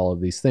backtrack all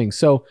of these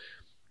things.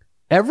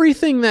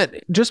 Everything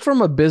that, just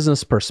from a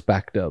business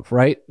perspective,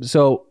 right?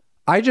 So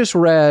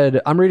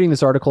I'm reading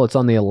this article. It's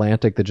on The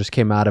Atlantic that just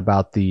came out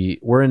about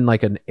we're in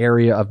like an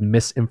area of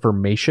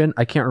misinformation.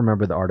 I can't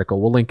remember the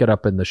article. We'll link it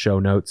up in the show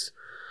notes.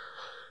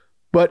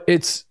 But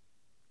it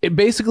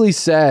basically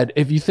said,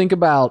 if you think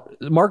about,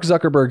 Mark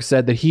Zuckerberg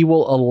said that he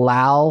will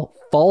allow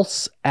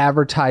false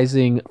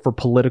advertising for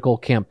political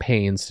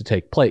campaigns to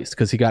take place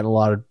because he got in a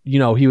lot of,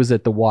 he was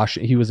at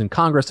he was in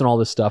Congress and all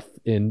this stuff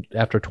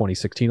after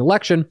 2016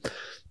 election.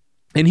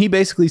 And he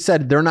basically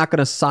said they're not going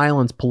to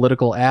silence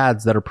political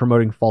ads that are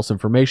promoting false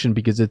information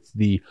because it's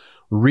the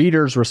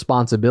reader's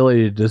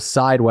responsibility to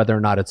decide whether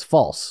or not it's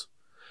false.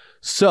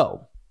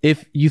 So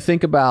if you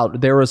think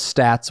about, there was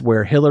stats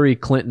where Hillary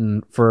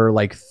Clinton for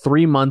like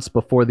 3 months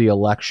before the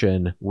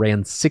election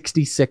ran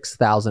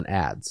 66,000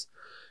 ads.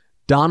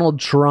 Donald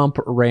Trump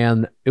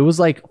it was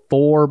like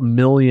 4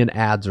 million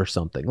ads or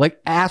something, like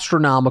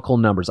astronomical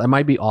numbers. I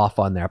might be off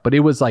on that, but it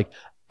was like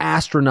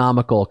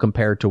astronomical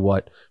compared to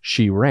what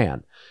she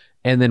ran.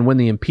 And then when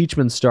the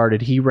impeachment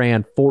started, he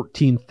ran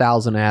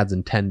 14,000 ads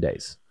in 10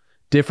 days.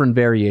 Different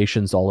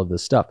variations, all of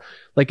this stuff.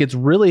 Like, it's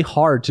really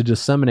hard to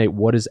disseminate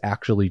what is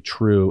actually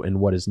true and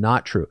what is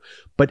not true.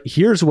 But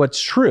here's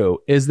what's true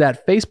is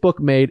that Facebook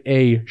made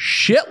a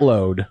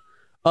shitload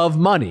of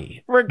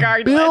money.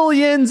 Regardless.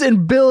 Billions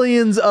and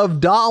billions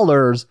of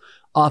dollars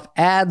off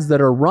ads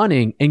that are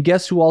running. And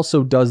guess who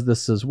also does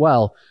this as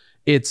well?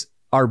 It's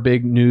our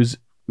big news.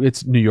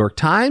 It's New York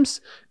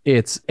Times.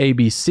 It's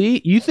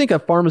ABC. You think a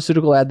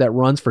pharmaceutical ad that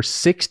runs for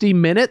 60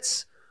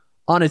 minutes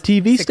on a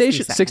TV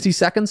station, 60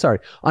 seconds, sorry,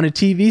 on a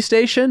TV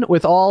station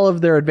with all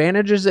of their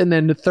advantages, and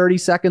then 30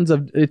 seconds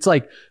of, it's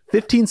like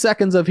 15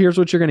 seconds of here's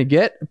what you're going to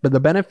get, but the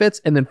benefits,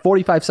 and then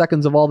 45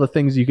 seconds of all the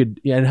things you could,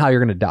 and how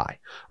you're going to die,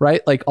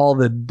 right? Like all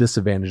the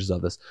disadvantages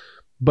of this.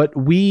 But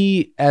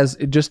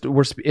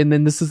and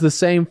then this is the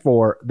same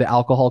for the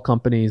alcohol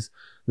companies.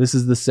 This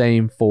is the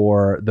same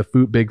for the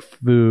big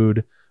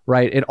food,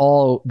 right? It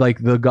all,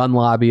 like the gun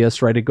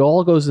lobbyists, right? It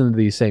all goes into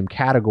these same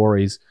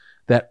categories,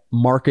 that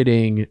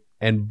marketing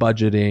and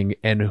budgeting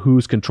and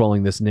who's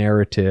controlling this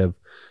narrative.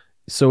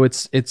 So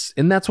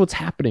and that's what's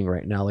happening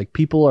right now. Like,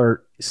 people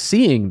are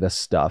seeing this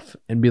stuff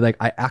and be like,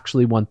 I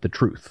actually want the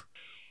truth.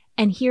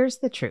 And here's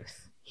the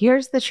truth.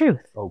 Here's the truth.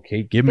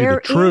 Okay, give me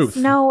the truth.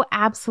 There is no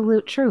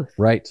absolute truth.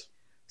 Right.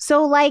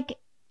 So, like,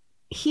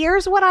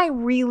 here's what I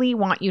really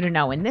want you to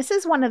know. And this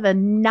is one of the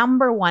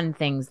number one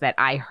things that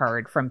I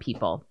heard from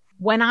people.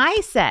 When I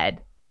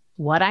said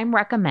what I'm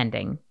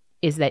recommending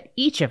is that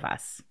each of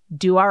us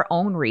do our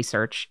own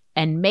research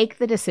and make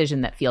the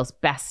decision that feels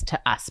best to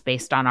us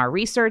based on our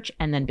research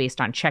and then based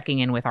on checking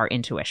in with our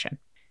intuition.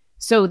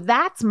 So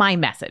that's my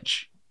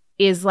message,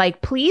 is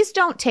like, please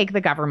don't take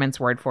the government's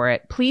word for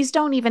it. Please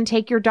don't even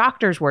take your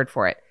doctor's word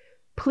for it.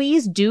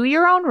 Please do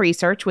your own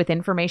research with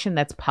information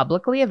that's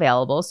publicly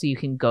available. So you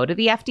can go to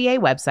the FDA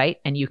website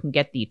and you can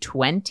get the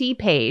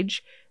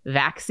 20-page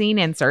vaccine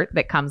insert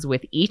that comes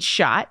with each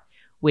shot,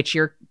 which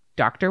your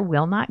doctor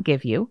will not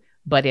give you,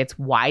 but it's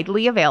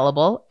widely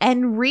available,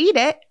 and read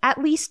it, at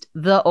least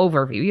the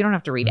overview. You don't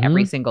have to read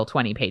every single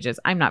 20 pages.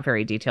 I'm not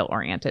very detail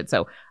oriented,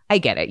 so I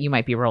get it. You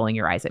might be rolling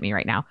your eyes at me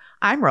right now.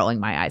 I'm rolling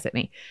my eyes at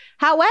me.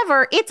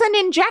 However, it's an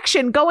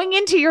injection going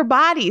into your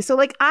body. So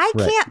like, I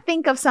can't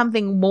think of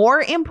something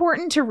more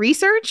important to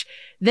research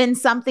than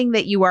something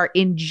that you are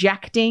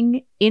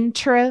injecting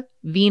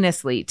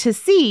intravenously to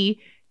see,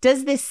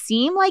 does this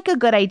seem like a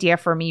good idea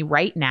for me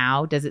right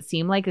now? Does it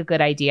seem like a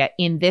good idea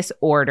in this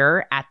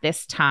order, at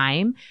this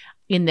time,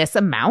 in this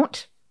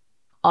amount?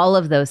 All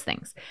of those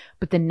things.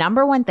 But the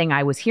number one thing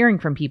I was hearing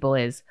from people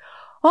is,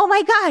 oh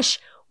my gosh,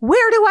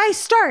 where do I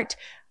start?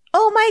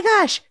 Oh my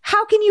gosh,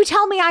 how can you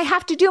tell me I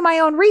have to do my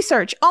own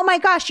research? Oh my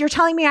gosh, you're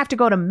telling me I have to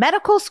go to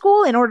medical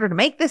school in order to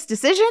make this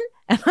decision?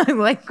 And I'm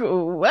like,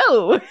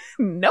 whoa,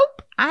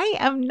 nope, I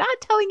am not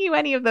telling you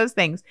any of those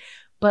things.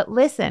 But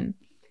listen,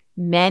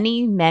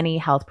 many, many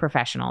health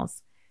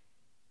professionals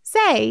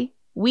say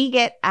we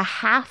get a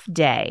half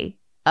day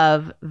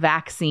of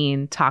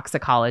vaccine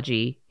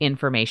toxicology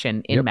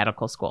information in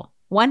medical school.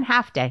 1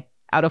 half day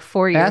out of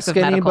 4 years of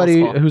medical school. Ask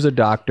anybody who's a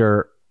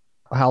doctor,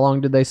 how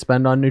long did they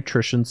spend on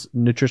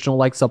nutritional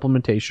like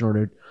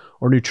supplementation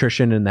or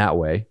nutrition in that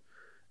way?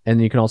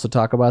 And you can also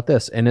talk about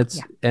this. And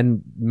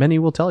and many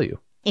will tell you.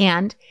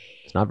 And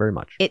it's not very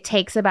much. It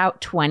takes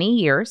about 20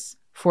 years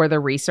for the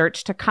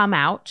research to come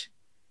out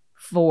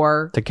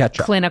to catch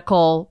up.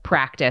 Clinical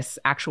practice,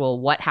 actual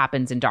what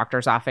happens in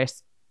doctor's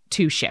office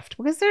to shift,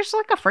 because there's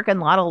like a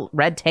freaking lot of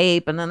red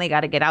tape, and then they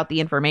got to get out the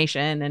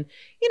information, and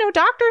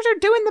doctors are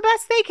doing the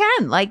best they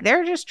can. Like,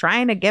 they're just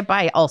trying to get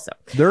by. Also,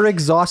 they're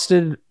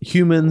exhausted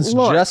humans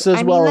just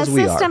as well as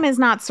we are. The system is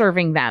not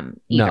serving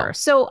them either. No.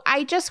 So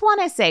I just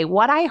want to say,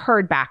 what I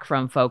heard back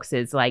from folks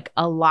is like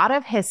a lot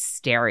of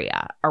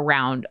hysteria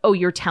around, oh,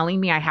 you're telling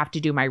me I have to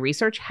do my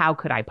research. How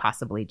could I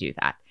possibly do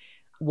that?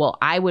 Well,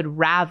 I would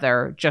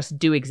rather just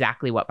do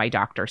exactly what my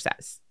doctor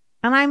says.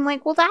 And I'm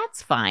like, well,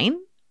 that's fine.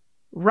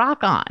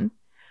 Rock on.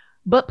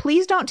 But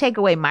please don't take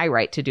away my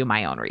right to do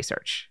my own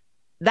research.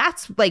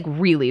 That's like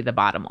really the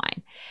bottom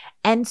line.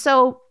 And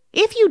so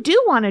if you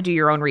do want to do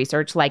your own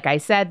research, like I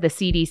said, the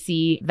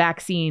CDC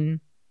vaccine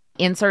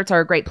inserts are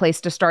a great place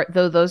to start,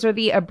 though those are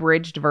the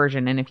abridged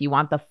version. And if you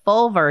want the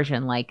full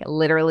version, like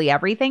literally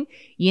everything,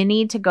 you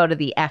need to go to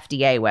the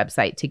FDA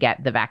website to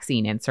get the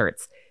vaccine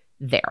inserts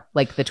there,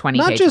 like the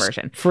 20-page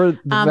version. For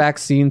the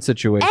vaccine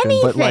situation,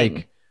 but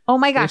like, oh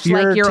my gosh, if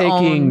you're like your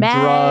taking own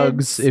meds,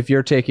 drugs, if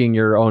you're taking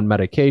your own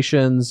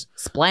medications,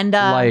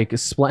 Splenda,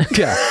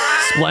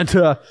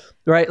 Splenda,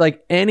 right?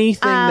 Like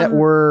anything that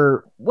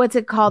we're... What's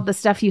it called? The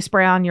stuff you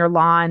spray on your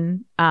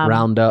lawn?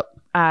 Roundup.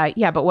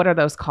 Yeah, but what are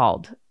those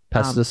called?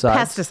 Pesticides.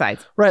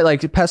 Pesticides. Right,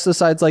 like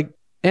pesticides, like,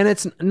 and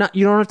it's not,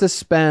 you don't have to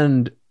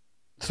spend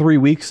 3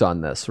 weeks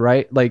on this,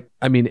 right? Like,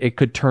 I mean, it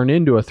could turn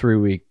into a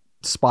 3-week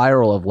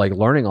spiral of like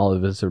learning all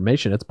of this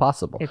information. It's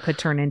possible. It could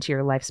turn into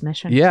your life's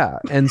mission. Yeah.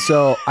 And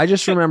so I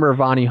just remember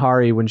Vani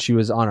Hari when she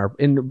was on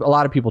and a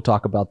lot of people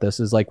talk about this,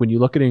 is like when you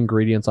look at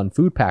ingredients on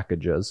food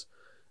packages,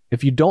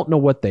 if you don't know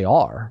what they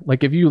are,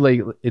 like if you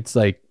like, it's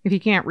like, if you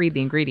can't read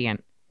the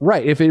ingredient,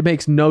 right? If it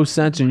makes no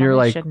sense and you're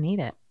like, shouldn't eat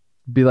it.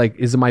 Be like,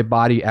 is my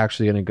body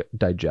actually going to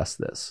digest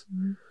this?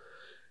 Mm-hmm.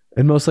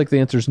 And most likely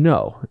the answer is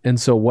no.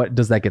 And so what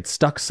does that get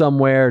stuck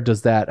somewhere?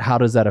 How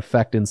does that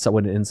affect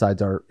when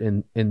insides are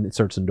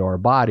inserts into our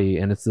body?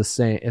 And it's the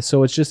same.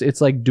 So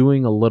it's like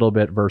doing a little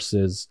bit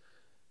versus,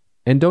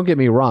 and don't get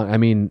me wrong. I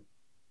mean,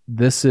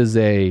 this is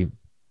a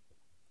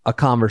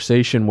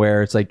conversation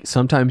where it's like,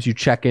 sometimes you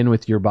check in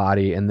with your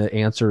body and the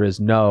answer is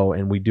no.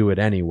 And we do it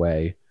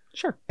anyway.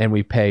 Sure. And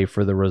we pay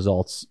for the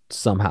results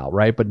somehow.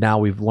 Right. But now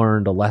we've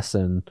learned a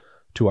lesson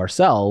to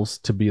ourselves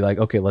to be like,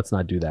 okay, let's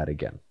not do that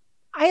again.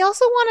 I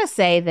also want to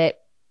say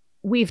that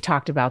we've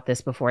talked about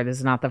this before. This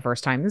is not the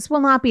first time. This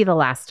will not be the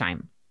last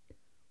time.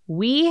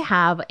 We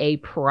have a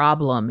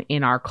problem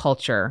in our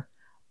culture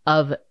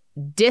of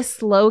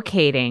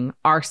dislocating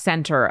our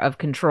center of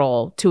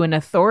control to an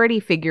authority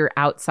figure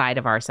outside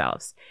of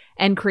ourselves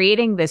and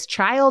creating this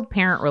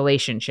child-parent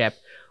relationship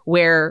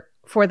where,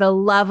 for the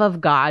love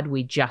of God,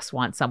 we just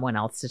want someone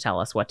else to tell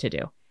us what to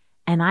do.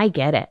 And I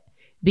get it,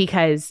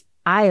 because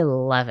I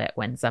love it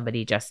when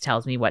somebody just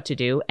tells me what to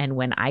do, and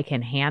when I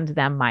can hand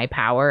them my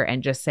power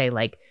and just say,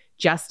 like,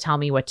 just tell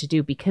me what to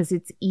do, because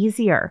it's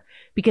easier,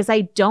 because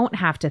I don't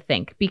have to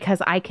think,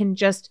 because I can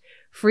just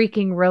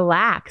freaking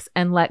relax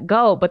and let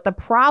go. But the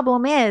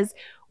problem is,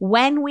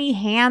 when we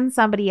hand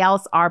somebody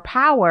else our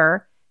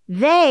power,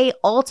 they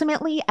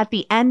ultimately, at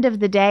the end of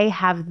the day,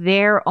 have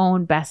their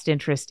own best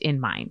interest in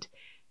mind.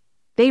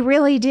 They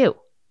really do.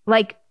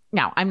 Like,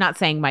 Now, I'm not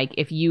saying, Mike,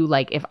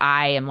 if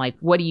I am like,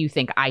 what do you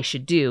think I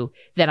should do?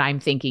 That I'm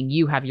thinking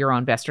you have your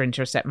own best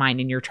interest at mind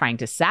and you're trying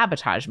to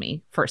sabotage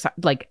me for,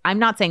 like, I'm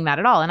not saying that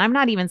at all. And I'm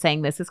not even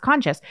saying this is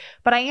conscious,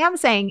 but I am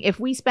saying if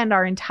we spend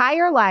our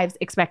entire lives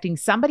expecting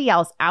somebody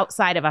else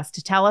outside of us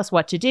to tell us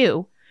what to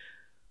do,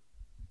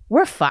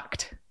 we're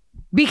fucked.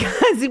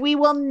 Because we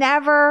will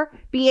never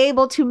be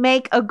able to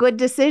make a good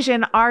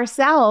decision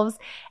ourselves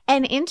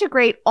and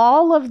integrate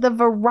all of the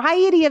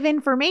variety of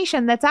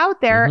information that's out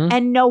there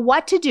and know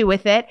what to do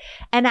with it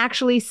and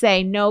actually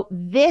say, no,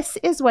 this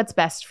is what's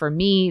best for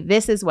me.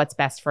 This is what's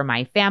best for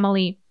my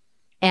family.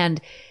 And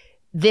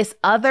this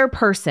other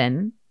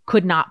person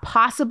could not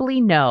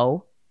possibly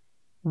know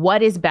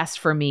what is best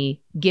for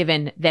me,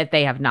 given that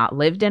they have not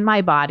lived in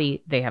my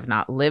body, they have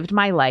not lived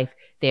my life,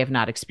 they have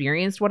not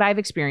experienced what I've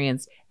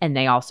experienced, and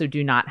they also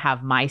do not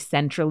have my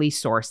centrally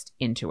sourced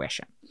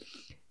intuition.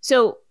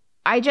 So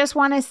I just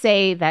want to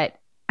say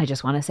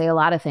a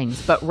lot of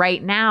things, but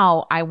right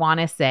now I want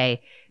to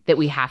say that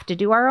we have to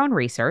do our own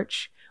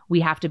research.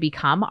 We have to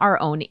become our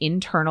own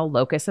internal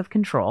locus of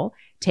control,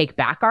 take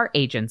back our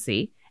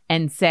agency,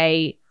 and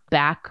say,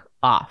 back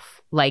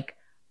off. Like,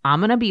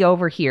 I'm going to be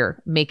over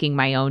here making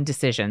my own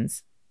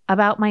decisions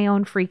about my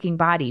own freaking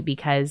body,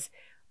 because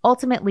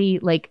ultimately,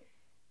 like,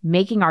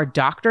 making our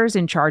doctors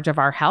in charge of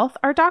our health,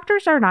 our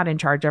doctors are not in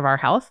charge of our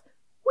health.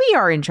 We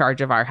are in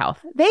charge of our health.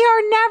 They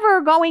are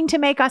never going to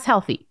make us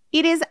healthy.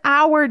 It is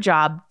our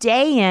job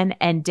day in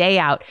and day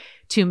out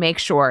to make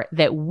sure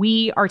that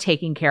we are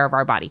taking care of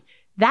our body.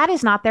 That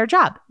is not their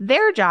job.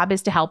 Their job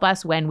is to help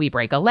us when we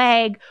break a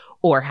leg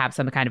or have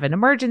some kind of an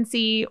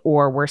emergency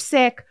or we're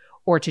sick,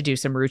 or to do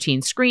some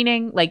routine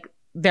screening. Like,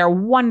 they're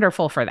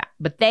wonderful for that,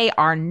 but they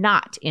are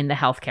not in the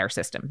healthcare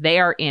system. They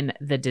are in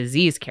the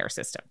disease care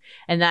system.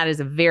 And that is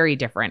a very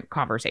different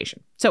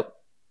conversation. So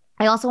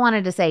I also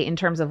wanted to say, in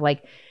terms of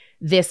like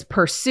this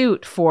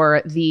pursuit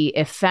for the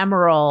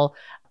ephemeral,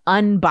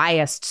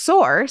 unbiased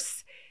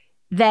source,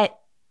 that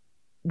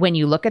when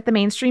you look at the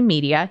mainstream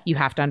media, you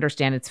have to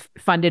understand it's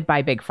funded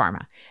by Big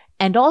Pharma.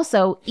 And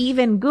also,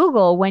 even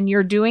Google, when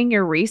you're doing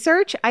your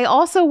research, I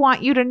also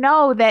want you to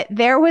know that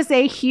there was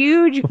a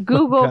huge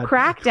Google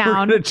crackdown. We're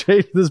going to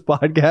change this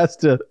podcast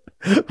to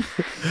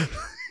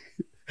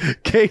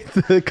Kate,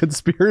 the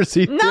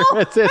conspiracy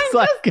theorist. It's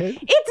not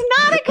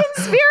a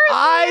conspiracy.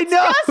 I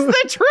know. It's just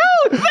the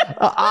truth.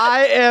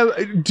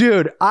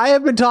 I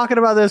have been talking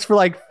about this for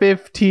like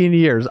 15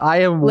 years.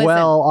 I am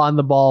well on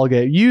the ball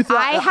game. You thought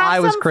I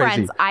was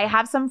crazy. I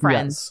have some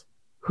friends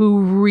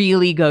who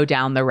really go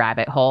down the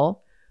rabbit hole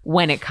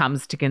when it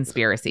comes to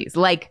conspiracies.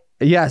 Like,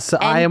 yes,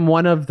 I am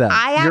one of them.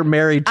 You're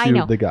married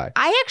to the guy.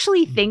 I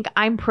actually think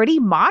I'm pretty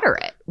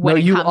moderate when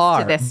it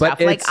comes to this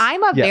stuff. Like,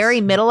 I'm a very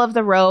middle of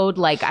the road.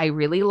 Like, I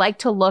really like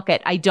to look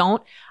at,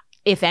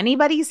 if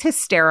anybody's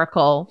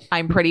hysterical,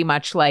 I'm pretty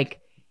much like,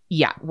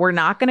 yeah, we're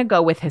not going to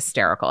go with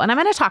hysterical. And I'm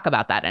going to talk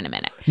about that in a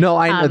minute. No,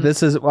 I know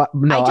this is,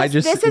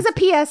 this is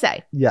a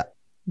PSA. Yeah.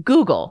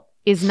 Google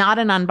is not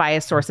an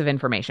unbiased source of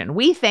information.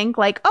 We think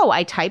like, oh,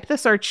 I type the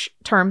search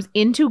terms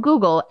into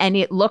Google and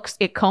it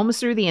combs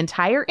through the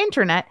entire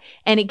internet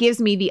and it gives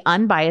me the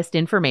unbiased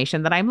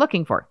information that I'm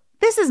looking for.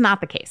 This is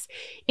not the case.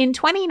 In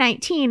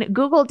 2019,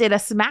 Google did a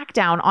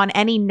smackdown on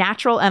any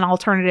natural and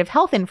alternative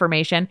health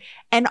information.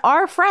 And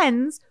our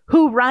friends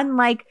who run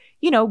like,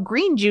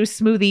 green juice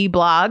smoothie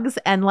blogs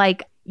and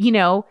like,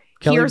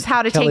 here's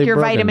how to take your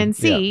vitamin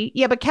C.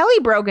 Yeah, but Kelly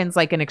Brogan's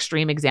like an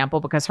extreme example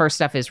because her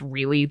stuff is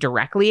really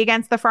directly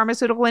against the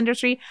pharmaceutical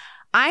industry.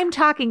 I'm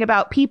talking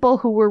about people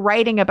who were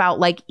writing about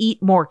like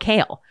eat more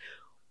kale.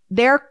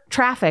 Their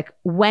traffic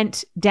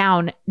went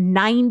down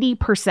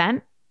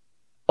 90%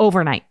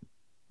 overnight,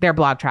 their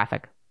blog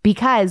traffic,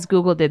 because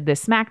Google did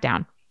this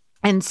smackdown.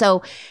 And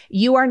so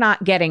you are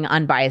not getting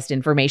unbiased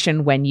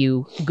information when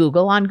you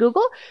Google on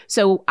Google.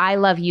 So I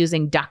love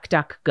using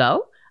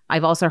DuckDuckGo.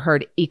 I've also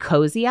heard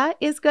Ecosia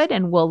is good,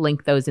 and we'll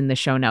link those in the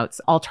show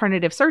notes.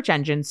 Alternative search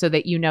engines, so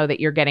that you know that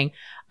you're getting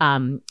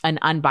an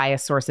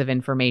unbiased source of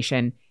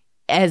information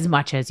as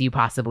much as you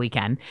possibly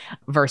can,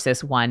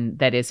 versus one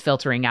that is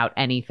filtering out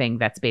anything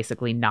that's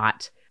basically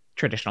not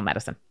traditional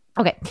medicine.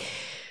 Okay.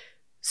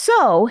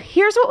 So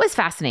here's what was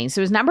fascinating.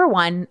 So it was number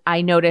one,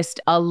 I noticed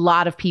a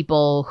lot of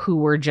people who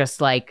were just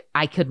like,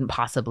 I couldn't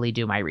possibly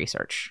do my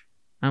research.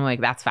 I'm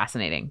like, that's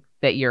fascinating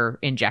that you're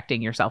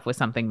injecting yourself with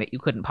something that you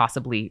couldn't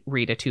possibly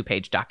read a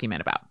 2-page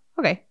document about.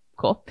 Okay,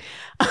 cool.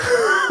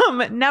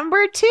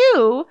 Number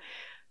two,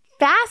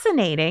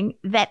 fascinating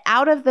that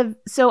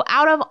so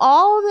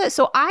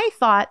I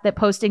thought that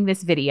posting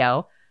this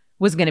video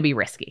was going to be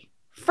risky.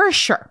 For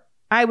sure.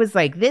 I was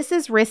like, this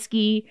is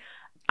risky.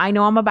 I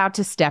know I'm about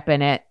to step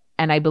in it.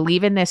 And I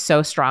believe in this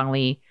so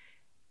strongly.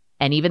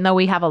 And even though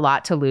we have a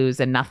lot to lose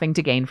and nothing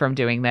to gain from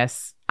doing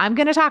this, I'm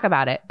going to talk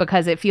about it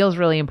because it feels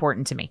really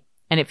important to me.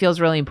 And it feels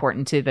really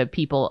important to the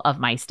people of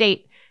my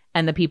state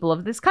and the people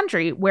of this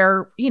country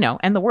where,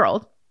 and the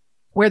world,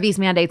 where these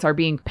mandates are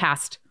being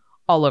passed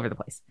all over the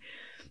place.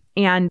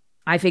 And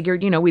I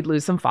figured, we'd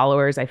lose some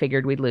followers. I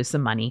figured we'd lose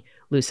some money,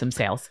 lose some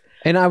sales.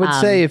 And I would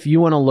say if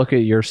you want to look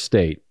at your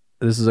state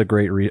This is a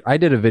great read. I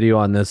did a video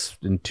on this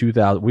in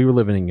 2000. We were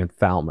living in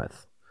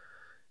Falmouth,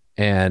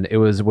 and it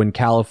was when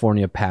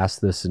California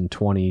passed this in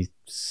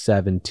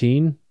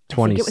 2017,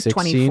 2016. I think it was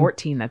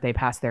 2014 that they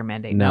passed their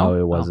mandate. No,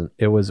 it wasn't.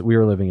 It was, we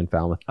were living in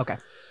Falmouth. Okay.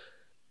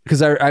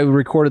 Because I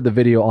recorded the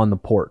video on the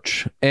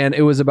porch, and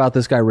it was about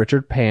this guy,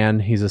 Richard Pan.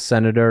 He's a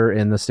senator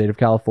in the state of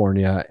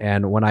California.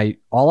 And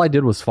all I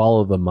did was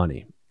follow the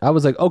money. I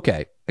was like,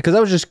 okay, because I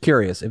was just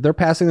curious. If they're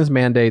passing this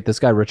mandate, this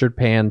guy, Richard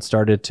Pan,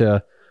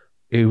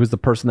 he was the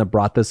person that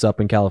brought this up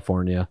in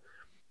California.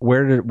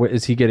 Where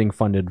is he getting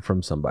funded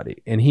from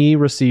somebody? And he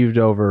received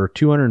over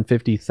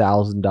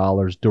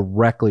 $250,000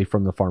 directly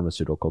from the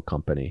pharmaceutical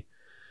company.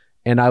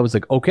 And I was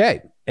like,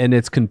 okay. And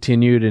it's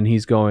continued, and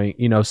he's going,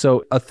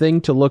 so a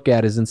thing to look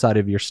at is inside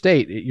of your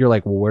state. You're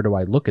like, well, where do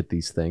I look at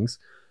these things?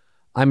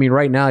 I mean,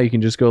 right now you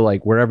can just go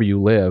like wherever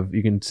you live,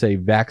 you can say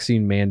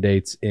vaccine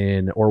mandates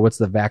or what's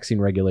the vaccine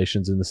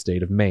regulations in the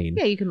state of Maine.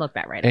 Yeah, you can look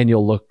that right up. And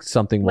you'll look,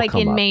 something will like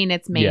come in up. Maine,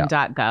 it's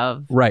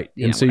maine.gov. Right.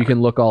 And so you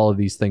can look all of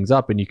these things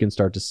up, and you can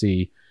start to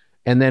see.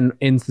 And then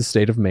in the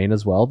state of Maine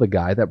as well, the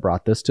guy that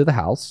brought this to the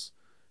House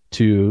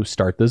to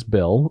start this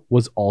bill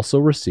was also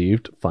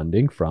received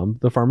funding from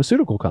the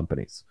pharmaceutical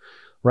companies.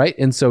 Right.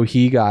 And so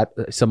he got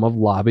some of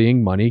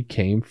lobbying money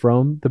came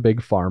from the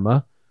big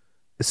pharma.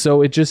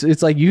 So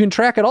it's like you can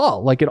track it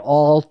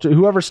all,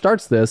 whoever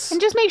starts this.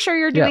 And just make sure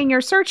you're doing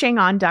your searching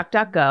on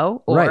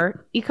DuckDuckGo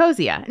or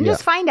Ecosia, and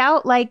just find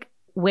out like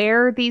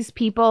where these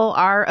people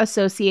are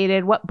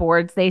associated, what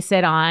boards they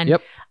sit on,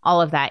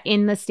 all of that.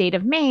 In the state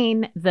of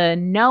Maine, the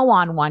No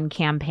on One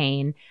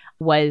campaign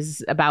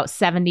was about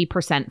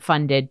 70%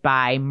 funded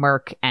by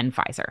Merck and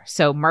Pfizer.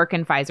 So Merck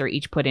and Pfizer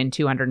each put in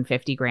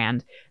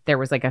 $250,000. There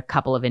was like a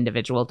couple of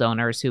individual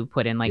donors who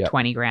put in like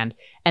 $20,000.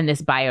 And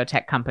this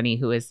biotech company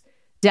who is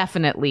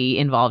definitely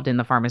involved in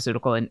the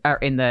pharmaceutical or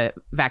in the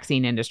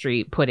vaccine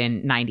industry put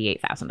in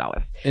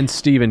 $98,000. And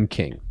Stephen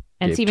King.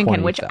 And Stephen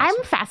King, which I'm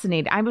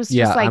fascinated. I was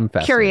just like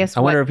curious.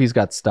 I wonder if he's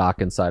got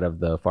stock inside of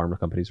the pharma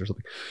companies or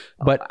something.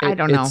 But I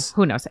don't know.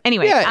 Who knows?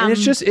 Anyway. Yeah, and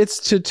it's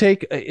to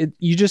take it.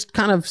 You just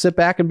kind of sit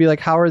back and be like,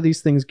 how are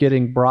these things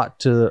getting brought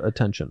to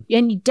attention?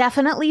 And you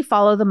definitely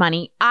follow the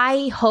money.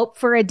 I hope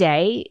for a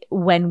day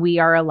when we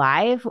are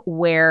alive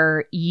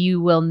where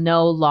you will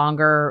no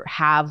longer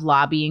have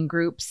lobbying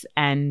groups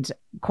and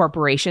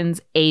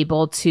corporations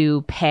able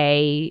to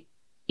pay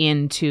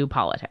into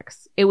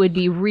politics. It would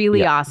be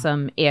really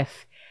awesome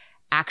if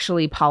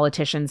actually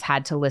politicians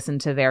had to listen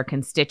to their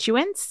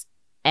constituents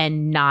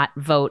and not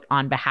vote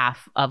on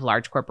behalf of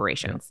large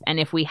corporations. And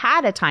if we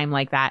had a time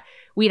like that,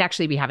 we'd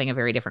actually be having a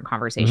very different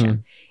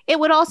conversation. It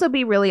would also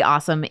be really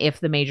awesome if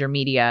the major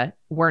media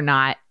were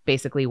not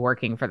basically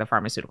working for the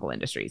pharmaceutical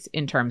industries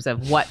in terms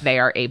of what they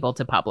are able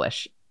to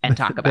publish and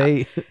talk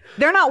about.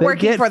 They're not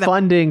working for them.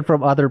 Funding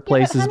from other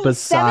places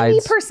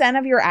besides 70%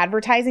 of your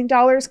advertising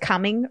dollars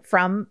coming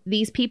from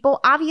these people.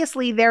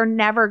 Obviously, they're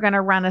never going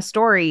to run a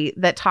story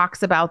that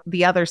talks about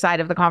the other side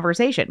of the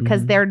conversation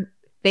because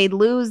they'd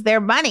lose their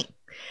money.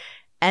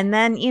 And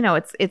then,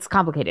 it's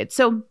complicated.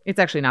 So it's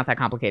actually not that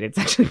complicated. It's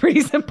actually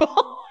pretty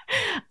simple.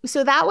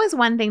 So that was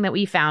one thing that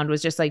we found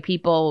was just like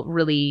people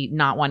really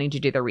not wanting to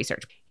do their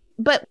research.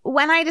 But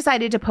when I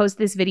decided to post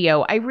this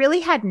video, I really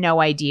had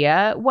no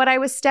idea what I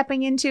was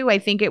stepping into. I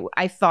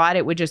thought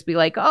it would just be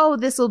like, oh,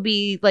 this will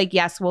be like,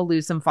 yes, we'll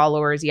lose some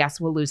followers.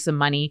 Yes, we'll lose some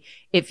money.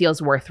 It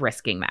feels worth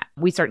risking that.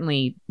 We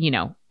certainly,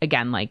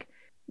 again, like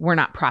we're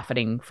not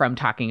profiting from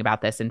talking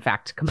about this. In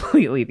fact,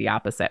 completely the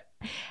opposite.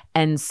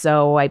 And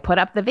so I put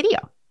up the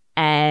video,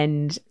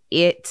 and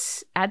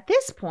it's at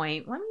this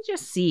point, let me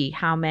just see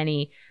how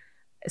many.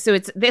 So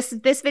it's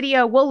this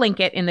video, we'll link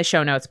it in the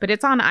show notes, but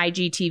it's on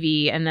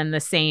IGTV, and then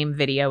the same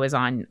video is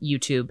on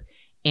YouTube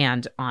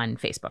and on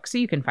Facebook. So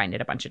you can find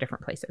it a bunch of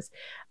different places.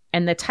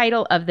 And the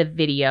title of the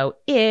video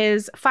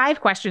is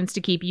 5 Questions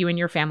to Keep You and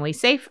Your Family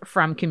Safe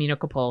from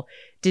Communicable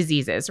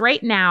Diseases.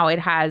 Right now it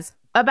has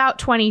about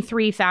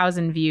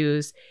 23,000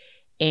 views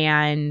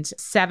and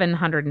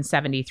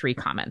 773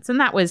 comments. And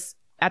that was,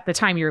 at the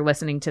time you're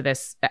listening to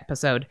this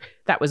episode,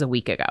 that was a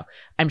week ago.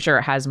 I'm sure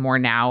it has more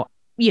now.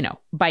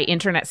 By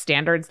internet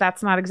standards,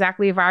 that's not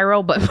exactly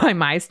viral, but by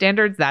my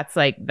standards, that's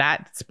like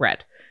that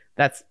spread.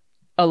 That's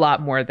a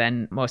lot more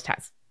than most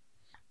has.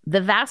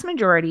 The vast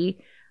majority,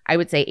 I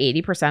would say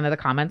 80% of the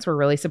comments were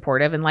really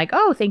supportive and like,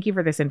 oh, thank you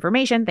for this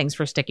information. Thanks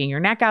for sticking your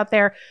neck out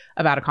there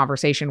about a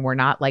conversation we're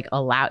not like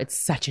allowed. It's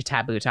such a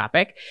taboo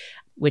topic,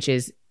 which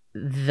is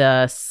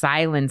the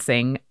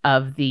silencing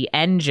of the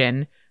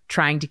engine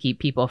trying to keep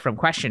people from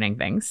questioning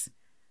things.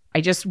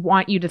 I just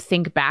want you to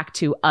think back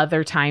to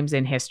other times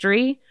in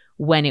history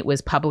when it was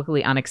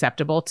publicly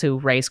unacceptable to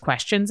raise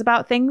questions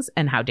about things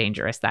and how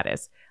dangerous that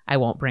is. I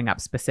won't bring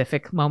up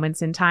specific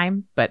moments in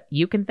time, but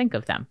you can think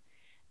of them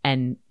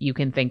and you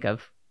can think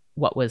of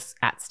what was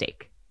at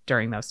stake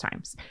during those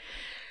times.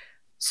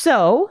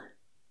 So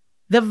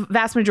the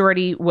vast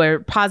majority were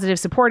positive,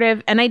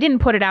 supportive, and I didn't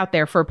put it out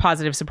there for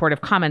positive,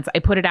 supportive comments. I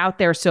put it out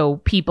there so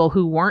people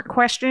who weren't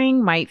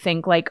questioning might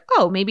think like,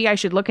 oh, maybe I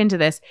should look into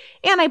this.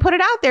 And I put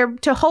it out there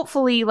to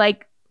hopefully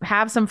like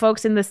have some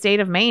folks in the state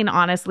of Maine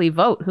honestly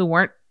vote who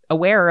weren't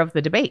aware of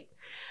the debate.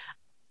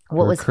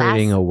 What was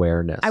creating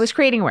awareness. I was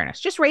creating awareness,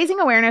 just raising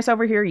awareness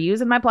over here,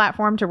 using my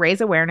platform to raise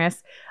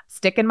awareness,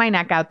 sticking my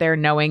neck out there,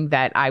 knowing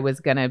that I was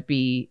going to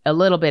be a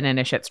little bit in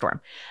a shitstorm.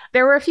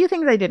 There were a few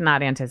things I did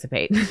not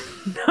anticipate.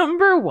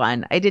 Number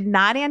one, I did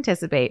not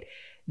anticipate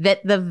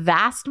that the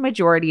vast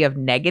majority of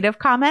negative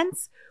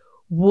comments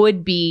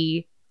would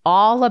be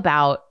all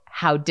about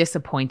how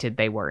disappointed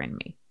they were in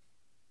me.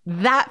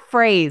 That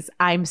phrase,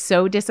 "I'm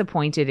so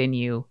disappointed in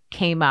you,"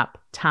 came up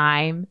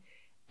time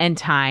and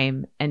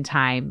time and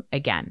time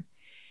again.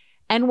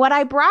 And what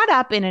I brought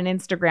up in an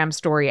Instagram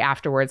story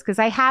afterwards, because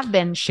I have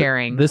been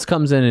sharing. This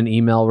comes in an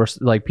email,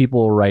 like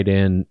people will write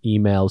in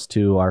emails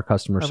to our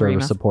customer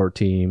service support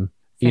team.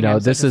 You know,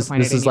 this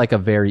is like a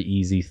very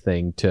easy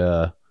thing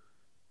to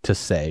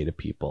say to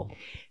people.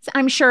 So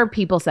I'm sure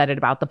people said it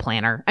about the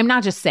planner. I'm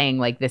not just saying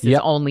like this is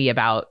only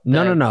about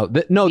no.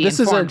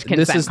 This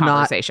is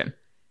conversation.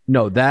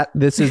 Not. No,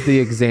 this is the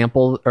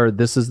example, or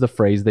this is the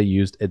phrase they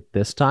used at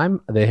this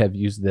time. They have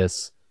used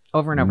this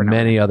over and over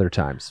many other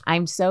times.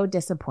 "I'm so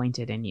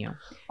disappointed in you."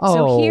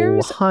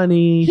 Oh, so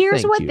honey.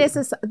 Here's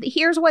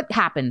what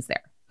happens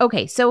there.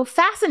 Okay, so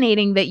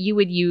fascinating that you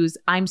would use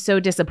 "I'm so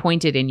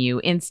disappointed in you"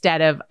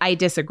 instead of "I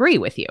disagree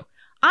with you."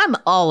 I'm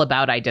all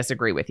about "I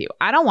disagree with you."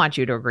 I don't want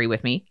you to agree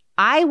with me.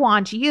 I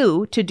want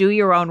you to do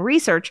your own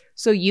research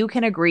so you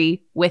can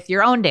agree with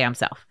your own damn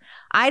self.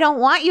 I don't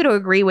want you to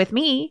agree with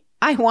me.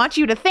 I want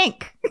you to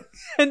think.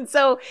 And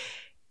so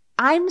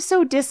 "I'm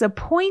so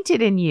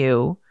disappointed in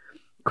you"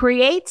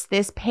 creates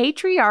this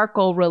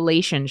patriarchal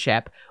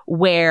relationship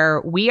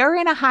where we are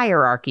in a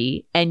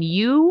hierarchy and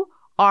you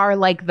are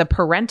like the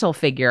parental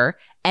figure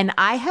and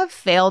I have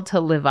failed to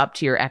live up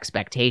to your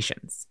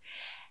expectations.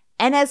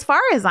 And as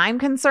far as I'm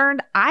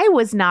concerned, I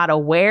was not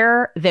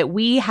aware that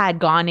we had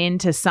gone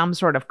into some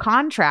sort of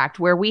contract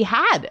where we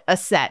had a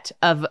set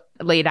of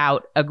laid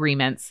out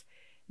agreements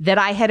that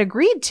I had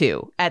agreed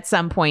to at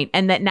some point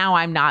and that now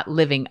I'm not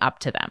living up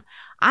to them.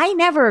 I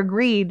never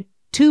agreed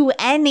to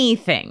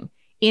anything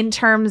in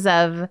terms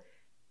of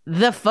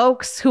the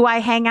folks who I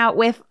hang out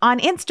with on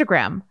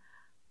Instagram.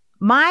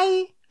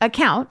 My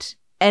account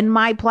and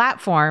my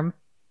platform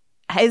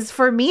is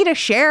for me to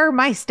share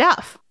my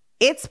stuff.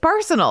 It's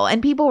personal.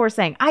 And people were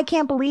saying, "I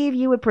can't believe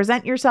you would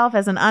present yourself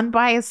as an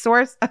unbiased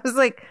source." I was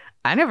like,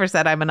 I never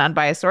said I'm an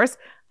unbiased source.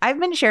 I've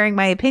been sharing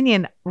my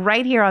opinion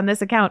right here on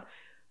this account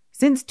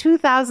since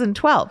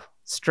 2012.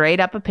 Straight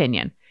up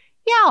opinion.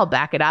 Yeah, I'll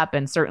back it up.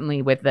 And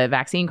certainly with the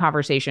vaccine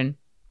conversation,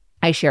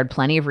 I shared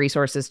plenty of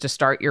resources to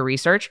start your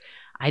research.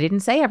 I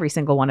didn't say every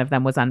single one of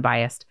them was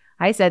unbiased.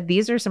 I said,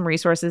 these are some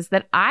resources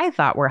that I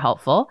thought were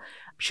helpful.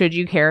 Should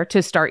you care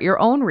to start your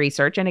own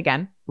research? And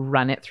again,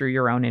 run it through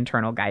your own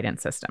internal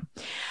guidance system.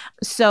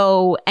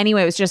 So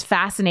anyway, it was just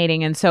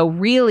fascinating. And so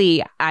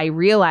really, I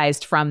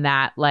realized from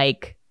that,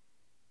 like,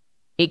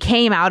 it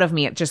came out of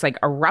me. It just like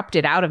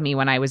erupted out of me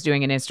when I was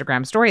doing an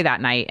Instagram story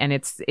that night. And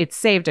it's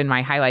saved in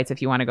my highlights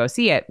if you want to go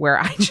see it, where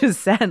I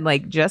just said,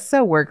 like, just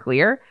so we're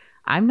clear,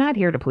 I'm not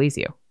here to please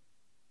you.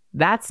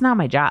 That's not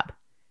my job.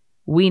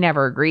 We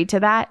never agreed to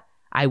that.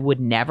 I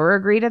would never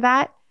agree to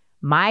that.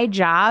 My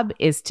job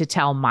is to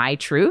tell my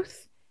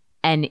truth.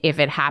 And if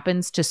it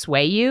happens to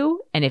sway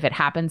you, and if it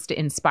happens to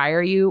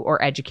inspire you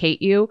or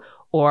educate you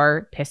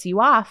or piss you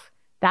off,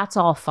 that's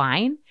all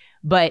fine.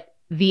 But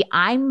the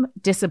 "I'm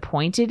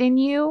disappointed in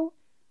you"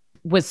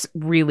 was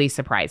really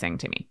surprising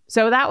to me.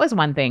 So that was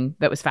one thing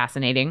that was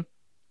fascinating.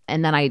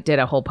 And then I did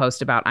a whole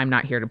post about "I'm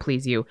not here to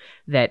please you"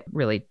 that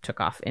really took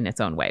off in its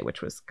own way,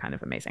 which was kind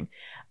of amazing.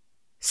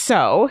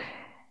 So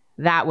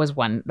that was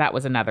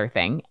another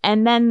thing.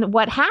 And then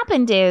what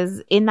happened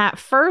is in that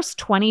first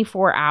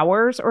 24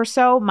 hours or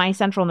so, my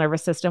central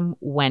nervous system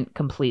went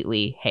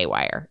completely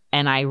haywire.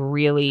 And I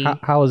really...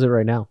 How is it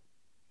right now?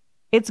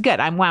 It's good.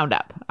 I'm wound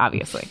up,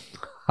 obviously.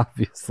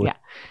 Obviously. Yeah.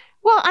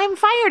 Well, I'm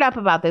fired up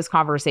about this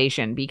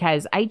conversation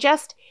because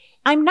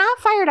I'm not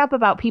fired up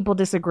about people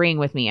disagreeing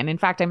with me. And in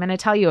fact, I'm going to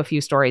tell you a few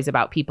stories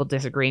about people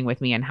disagreeing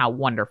with me and how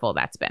wonderful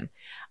that's been.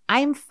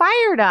 I'm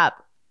fired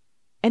up.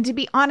 And to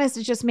be honest,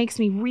 it just makes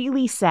me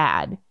really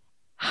sad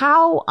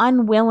how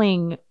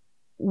unwilling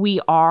we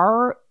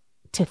are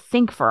to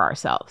think for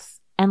ourselves.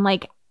 And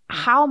like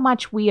how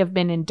much we have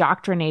been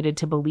indoctrinated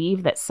to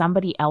believe that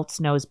somebody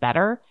else knows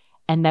better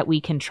and that we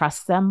can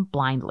trust them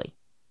blindly.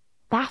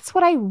 That's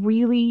what I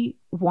really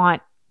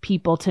want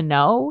people to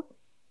know,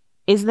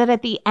 is that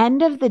at the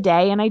end of the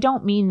day, and I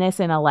don't mean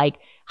this in a like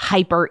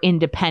hyper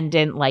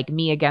independent, like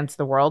me against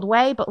the world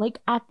way, but like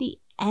at the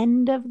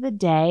end of the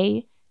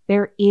day,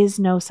 there is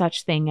no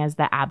such thing as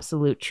the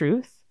absolute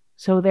truth.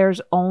 So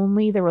there's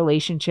only the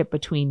relationship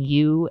between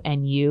you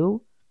and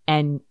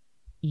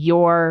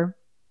your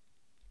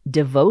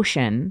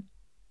devotion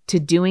to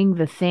doing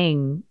the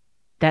thing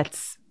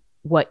that's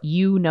what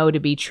you know to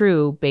be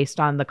true based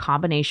on the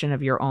combination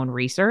of your own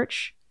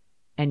research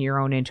and your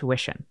own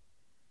intuition.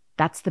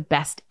 That's the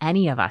best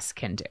any of us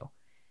can do.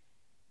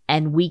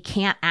 And we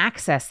can't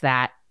access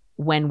that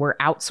when we're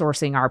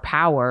outsourcing our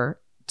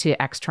power to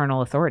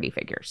external authority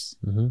figures.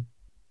 Mm-hmm.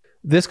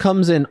 This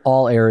comes in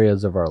all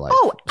areas of our life.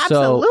 Oh,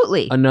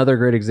 absolutely. So another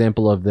great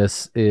example of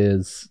this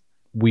is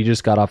we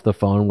just got off the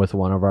phone with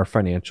one of our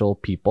financial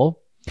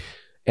people,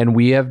 and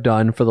we have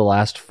done for the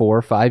last 4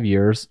 or 5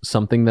 years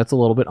something that's a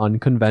little bit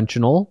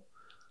unconventional.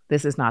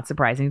 This is not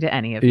surprising to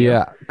any of you.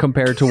 Yeah,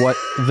 compared to what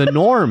the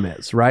norm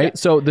is, right? Yeah.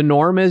 So the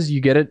norm is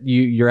you get it,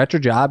 you're at your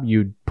job,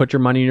 you put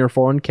your money in your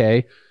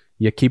 401k,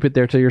 you keep it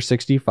there till you're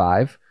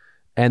 65,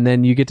 and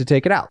then you get to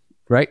take it out,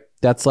 right?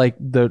 That's like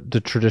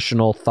the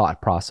traditional thought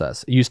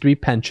process. It used to be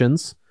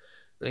pensions.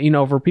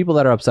 For people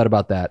that are upset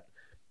about that,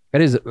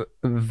 it is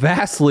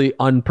vastly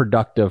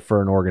unproductive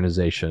for an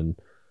organization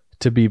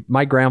to be.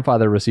 My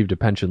grandfather received a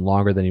pension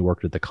longer than he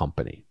worked at the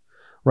company.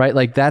 Right?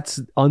 Like that's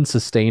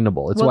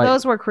unsustainable. It's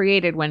those were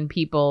created when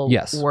people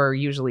were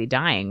usually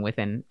dying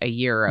within a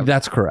year of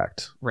that's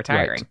correct.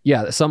 Retiring. Right.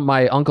 Yeah.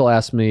 My uncle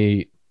asked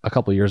me a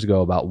couple of years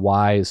ago about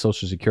why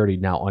Social Security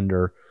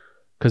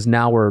because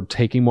now we're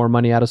taking more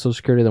money out of Social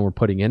Security than we're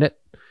putting in it.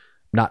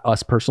 Not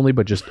us personally,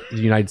 but just the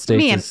United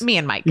States. Me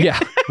and Mike. Yeah.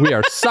 We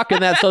are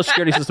sucking that Social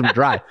Security system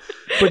dry.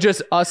 But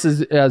just us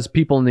as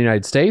people in the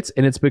United States.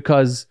 And it's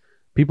because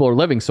people are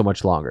living so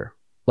much longer.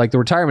 Like the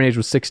retirement age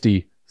was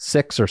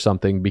 66 or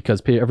something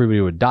because everybody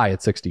would die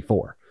at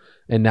 64,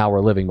 and now we're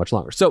living much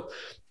longer. So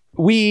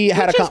we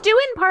had which is due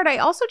in part. I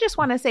also just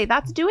want to say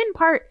that's due in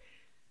part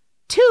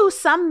to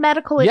some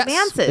medical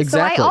advances.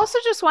 Exactly. So I also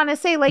just want to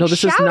say,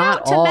 shout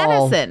out to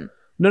medicine.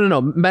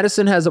 No.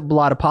 Medicine has a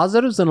lot of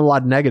positives and a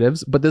lot of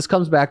negatives, but this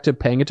comes back to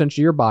paying attention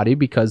to your body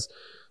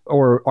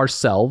or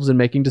ourselves and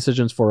making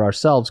decisions for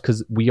ourselves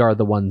because we are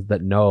the ones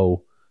that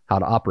know how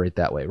to operate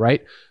that way,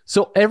 right?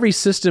 So every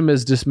system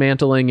is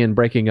dismantling and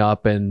breaking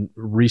up and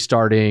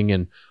restarting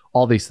and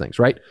all these things,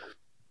 right?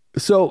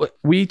 So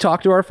we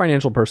talked to our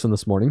financial person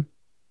this morning,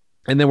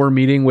 and then we're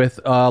meeting with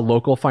a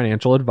local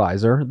financial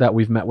advisor that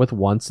we've met with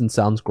once and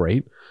sounds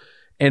great.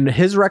 And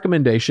his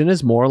recommendation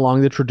is more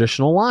along the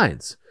traditional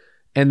lines.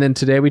 And then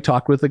today we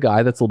talked with a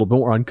guy that's a little bit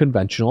more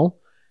unconventional,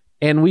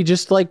 and we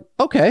just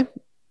okay,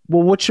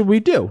 well, what should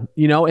we do?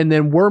 And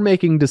then we're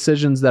making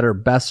decisions that are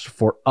best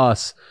for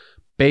us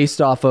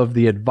based off of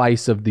the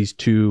advice of these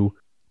two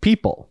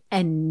people.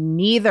 And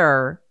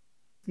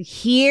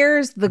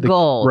here's the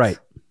goal. Right.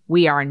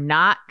 We are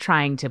not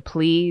trying to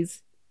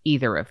please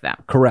either of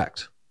them.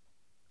 Correct.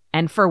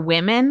 And for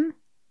women,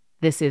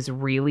 this is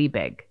really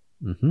big.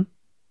 Mm-hmm.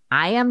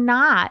 I am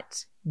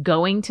not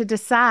going to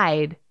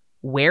decide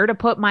where to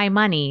put my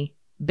money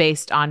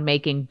based on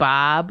making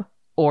Bob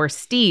or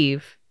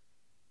Steve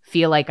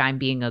feel like I'm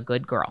being a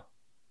good girl.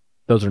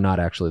 Those are not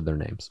actually their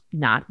names.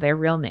 Not their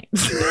real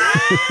names.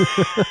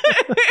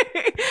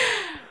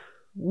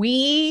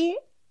 We,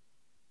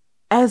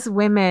 as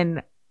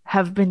women,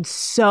 have been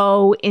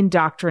so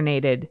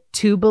indoctrinated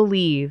to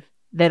believe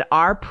that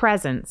our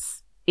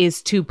presence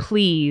is to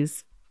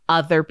please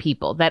other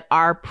people, that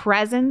our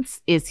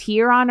presence is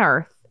here on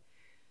earth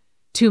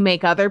to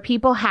make other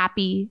people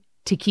happy,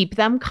 to keep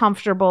them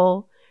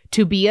comfortable,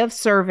 to be of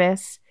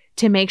service,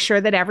 to make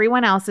sure that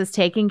everyone else is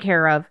taken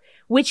care of,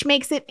 which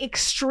makes it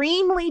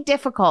extremely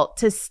difficult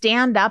to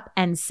stand up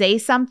and say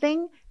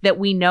something that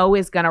we know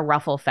is going to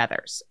ruffle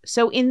feathers.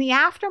 So in the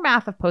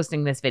aftermath of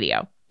posting this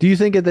video, do you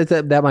think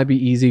that might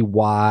be easy?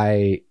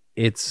 Why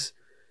it's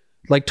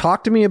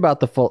talk to me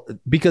about the full,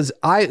 because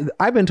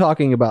I've been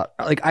talking about,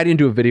 I didn't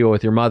do a video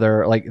with your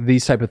mother,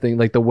 these type of things,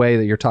 the way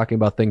that you're talking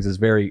about things is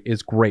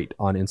great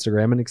on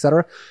Instagram and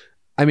etc.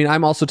 I mean,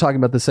 I'm also talking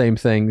about the same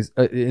things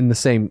in the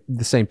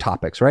same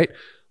topics, right?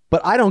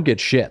 But I don't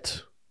get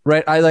shit.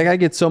 Right. I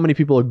get so many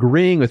people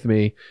agreeing with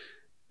me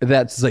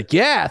that's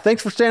yeah,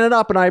 thanks for standing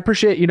up. And I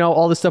appreciate,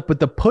 all this stuff. But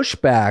the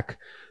pushback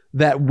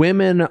that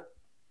women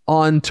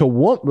onto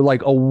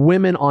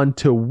women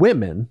onto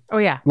women. Oh,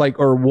 yeah.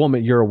 Or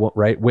woman, you're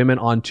right. Women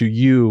onto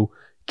you,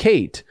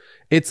 Kate.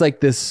 It's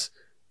this,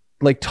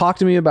 talk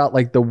to me about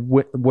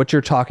what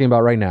you're talking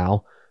about right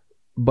now.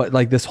 But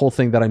this whole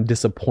thing that I'm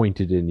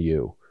disappointed in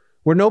you.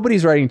 Where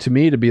nobody's writing to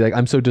me to be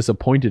I'm so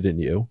disappointed in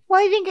you. Well,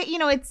 I think,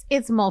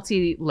 it's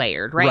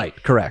multi-layered, right?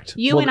 Right, correct.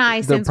 You and I,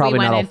 they're probably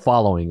not all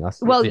following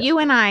us. Well, yeah. You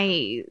and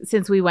I,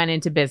 since we went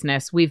into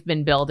business, we've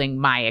been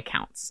building my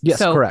accounts. Yes,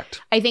 so correct.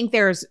 I think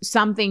there's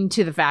something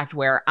to the fact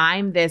where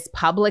I'm this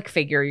public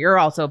figure. You're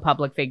also a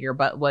public figure,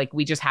 but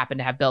we just happen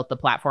to have built the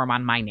platform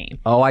on my name.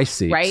 Oh, I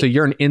see. Right? So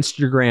you're an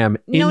Instagram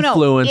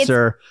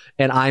influencer,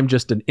 and I'm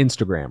just an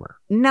Instagrammer.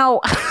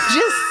 No,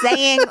 just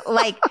saying,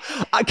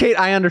 Kate,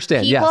 I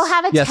understand. People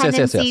have a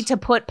tendency to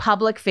put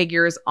public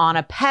figures on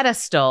a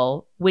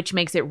pedestal, which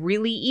makes it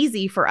really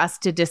easy for us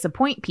to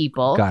disappoint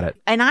people. Got it.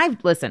 And I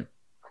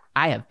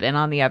have been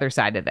on the other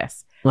side of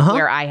this,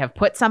 where I have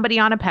put somebody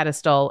on a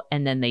pedestal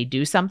and then they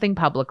do something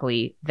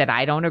publicly that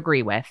I don't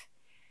agree with.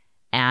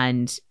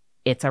 And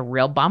it's a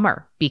real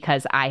bummer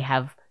because I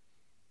have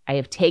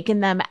taken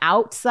them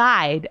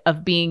outside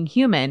of being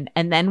human.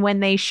 And then when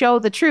they show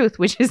the truth,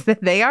 which is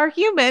that they are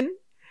human,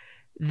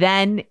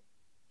 then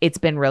it's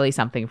been really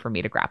something for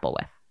me to grapple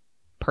with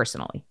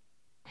personally.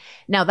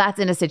 Now, that's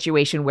in a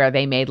situation where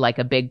they made like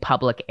a big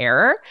public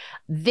error.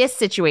 This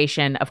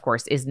situation, of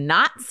course, is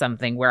not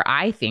something where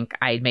I think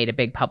I made a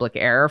big public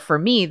error. For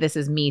me, this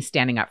is me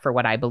standing up for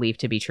what I believe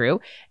to be true.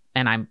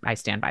 And I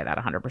stand by that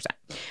 100%.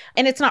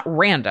 And it's not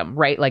random,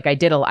 right? Like I've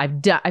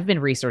been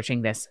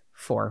researching this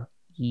for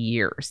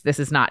years. This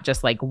is not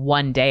just like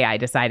one day I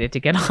decided to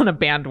get on a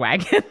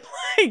bandwagon.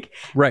 Like,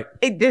 right.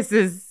 This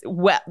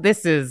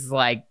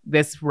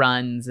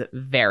runs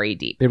very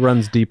deep. It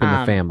runs deep in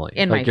the family.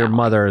 Like your family.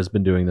 Mother has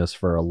been doing this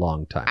for a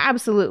long time.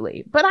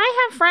 Absolutely. But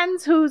I have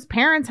friends whose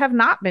parents have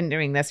not been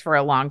doing this for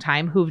a long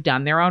time, who've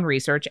done their own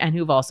research and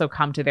who've also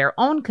come to their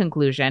own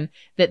conclusion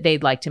that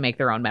they'd like to make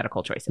their own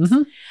medical choices.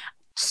 Mm-hmm.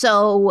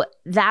 So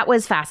that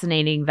was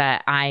fascinating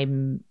that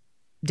I'm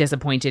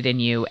disappointed in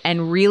you.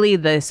 And really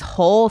this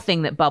whole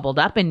thing that bubbled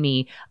up in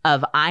me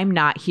of I'm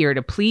not here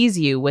to please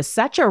you was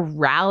such a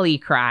rally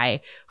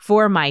cry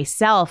for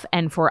myself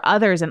and for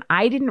others. And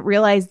I didn't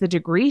realize the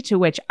degree to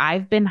which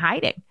I've been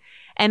hiding.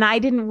 And I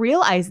didn't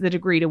realize the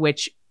degree to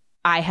which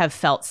I have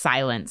felt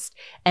silenced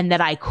and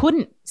that I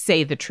couldn't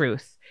say the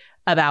truth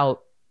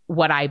about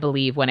what I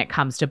believe when it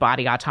comes to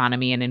body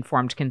autonomy and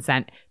informed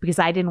consent because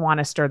I didn't want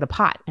to stir the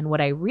pot. And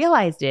what I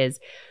realized is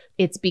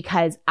it's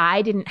because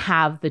I didn't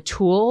have the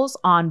tools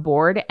on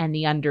board and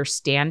the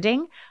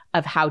understanding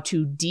of how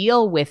to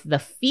deal with the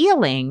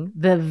feeling,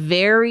 the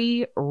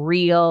very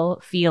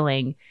real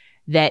feeling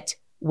that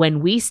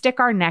when we stick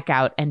our neck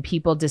out and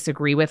people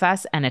disagree with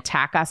us and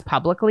attack us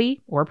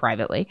publicly or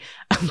privately,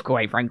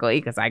 quite frankly,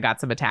 because I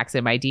got some attacks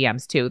in my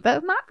DMs too, though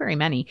not very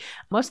many.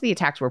 Most of the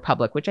attacks were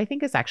public, which I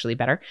think is actually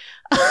better,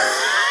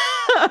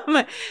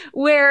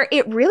 where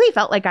it really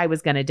felt like I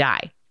was going to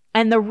die.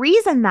 And the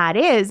reason that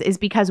is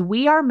because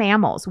we are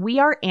mammals, we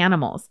are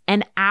animals,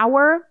 and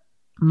our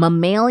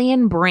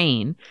mammalian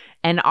brain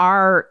and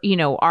our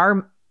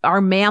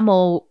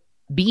mammal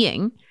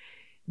being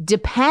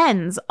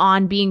depends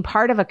on being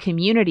part of a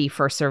community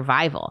for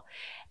survival.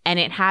 And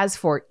it has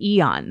for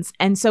eons.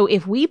 And so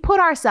if we put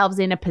ourselves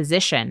in a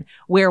position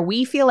where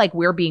we feel like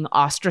we're being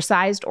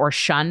ostracized or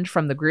shunned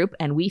from the group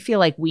and we feel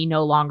like we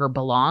no longer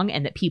belong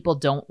and that people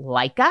don't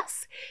like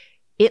us,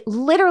 it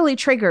literally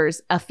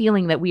triggers a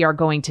feeling that we are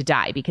going to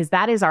die because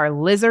that is our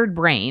lizard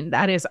brain.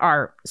 That is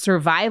our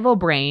survival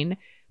brain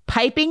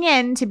piping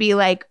in to be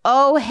like,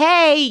 oh,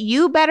 hey,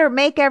 you better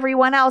make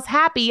everyone else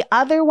happy.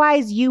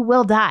 Otherwise, you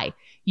will die.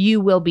 You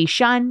will be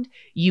shunned.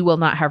 You will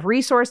not have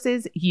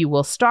resources. You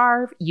will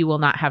starve. You will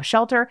not have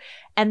shelter.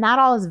 And that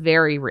all is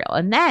very real.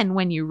 And then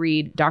when you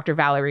read Dr.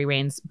 Valerie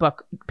Rain's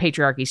book,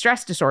 Patriarchy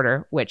Stress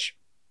Disorder, which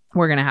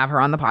we're going to have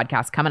her on the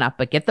podcast coming up,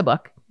 but get the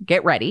book,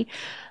 get ready.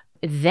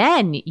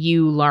 Then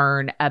you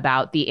learn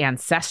about the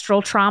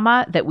ancestral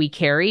trauma that we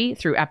carry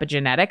through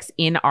epigenetics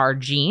in our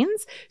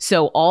genes.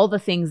 So all the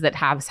things that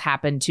have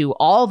happened to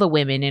all the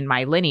women in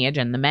my lineage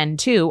and the men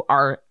too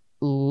are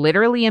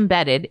literally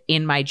embedded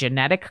in my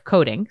genetic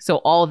coding. So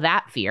all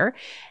that fear.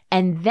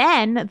 And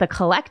then the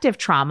collective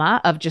trauma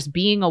of just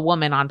being a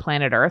woman on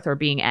planet Earth or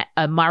being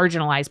a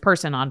marginalized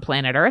person on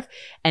planet Earth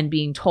and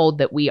being told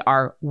that we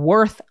are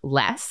worth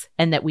less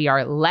and that we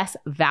are less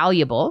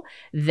valuable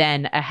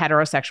than a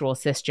heterosexual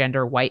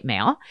cisgender white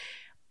male.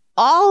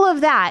 All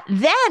of that,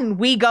 then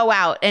we go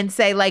out and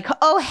say like,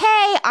 oh,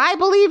 hey, I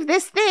believe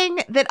this thing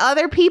that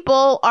other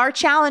people are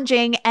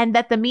challenging and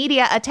that the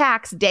media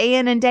attacks day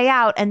in and day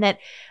out, and that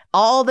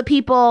all the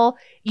people,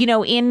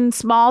 in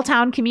small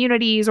town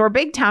communities or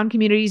big town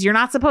communities, you're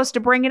not supposed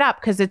to bring it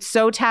up because it's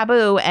so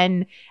taboo.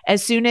 And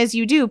as soon as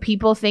you do,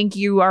 people think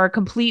you are a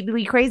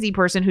completely crazy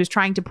person who's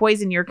trying to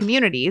poison your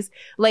communities.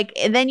 Like,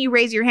 and then you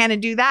raise your hand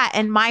and do that.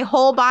 And my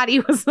whole body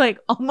was like,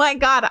 oh my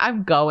God,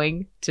 I'm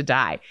going to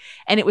die.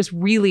 And it was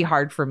really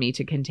hard for me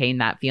to contain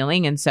that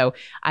feeling. And so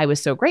I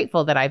was so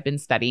grateful that I've been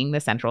studying the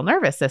central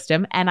nervous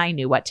system and I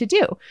knew what to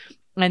do.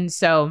 And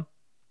so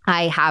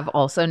I have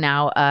also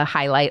now a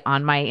highlight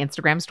on my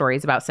Instagram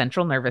stories about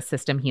central nervous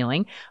system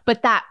healing.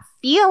 But that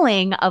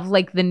feeling of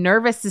like the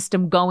nervous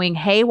system going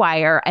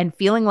haywire and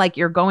feeling like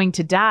you're going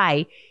to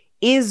die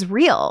is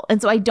real. And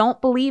so I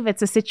don't believe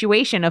it's a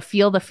situation of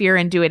feel the fear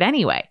and do it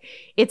anyway.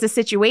 It's a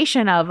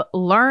situation of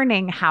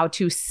learning how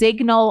to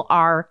signal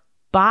our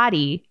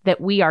body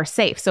that we are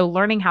safe. So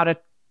learning how to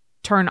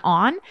turn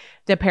on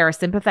the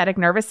parasympathetic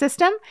nervous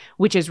system,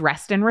 which is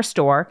rest and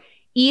restore,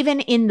 even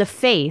in the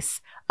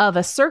face of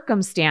a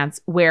circumstance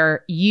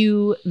where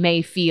you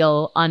may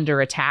feel under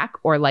attack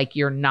or like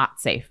you're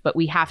not safe. But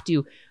we have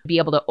to be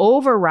able to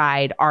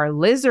override our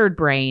lizard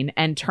brain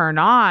and turn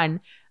on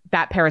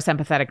that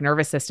parasympathetic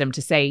nervous system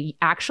to say,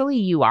 actually,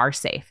 you are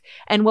safe.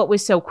 And what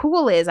was so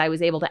cool is I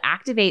was able to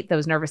activate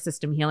those nervous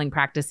system healing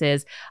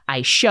practices.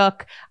 I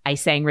shook. I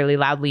sang really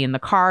loudly in the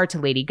car to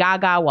Lady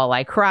Gaga while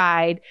I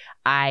cried.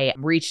 I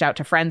reached out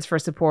to friends for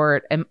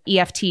support.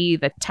 EFT,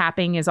 the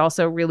tapping, is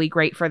also really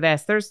great for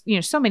this. There's,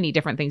 so many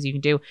different things you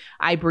can do.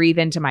 I breathe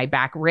into my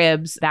back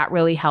ribs. That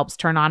really helps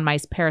turn on my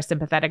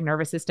parasympathetic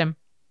nervous system.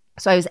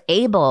 So I was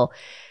able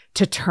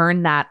to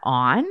turn that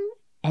on.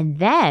 And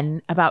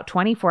then about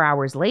 24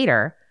 hours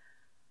later,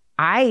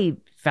 I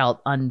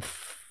felt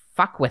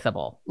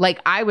unfuckwithable.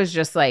 Like I was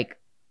just like,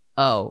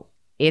 oh,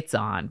 it's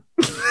on.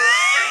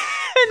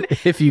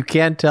 If you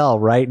can't tell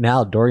right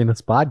now during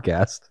this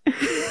podcast.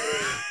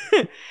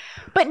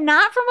 But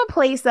not from a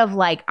place of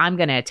like, I'm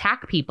going to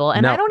attack people.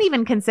 And No. I don't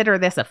even consider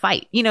this a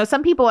fight. You know,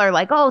 some people are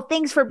like, oh,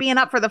 thanks for being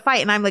up for the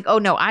fight. And I'm like, oh,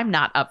 no, I'm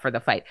not up for the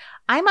fight.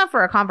 I'm up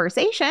for a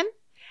conversation.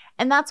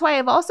 And that's why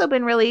I've also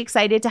been really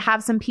excited to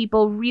have some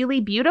people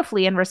really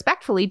beautifully and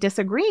respectfully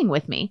disagreeing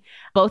with me,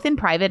 both in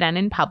private and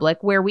in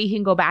public, where we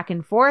can go back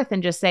and forth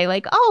and just say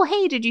like, oh,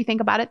 hey, did you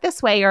think about it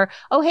this way? Or,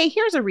 oh, hey,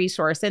 here's a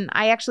resource. And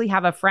I actually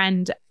have a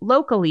friend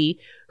locally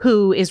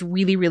who is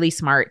really, really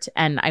smart.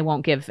 And I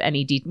won't give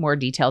any more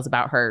details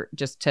about her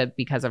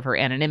because of her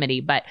anonymity.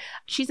 But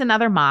she's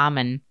another mom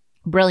and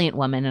brilliant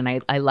woman,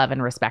 and I love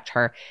and respect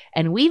her.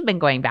 And we've been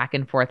going back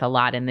and forth a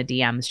lot in the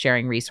DMs,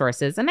 sharing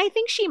resources. And I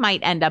think she might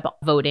end up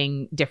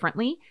voting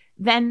differently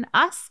than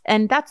us.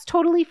 And that's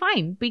totally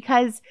fine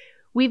because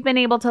we've been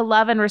able to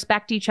love and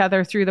respect each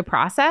other through the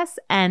process.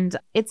 And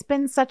it's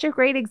been such a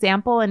great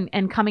example.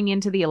 And coming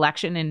into the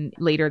election and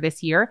later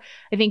this year,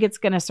 I think it's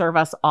going to serve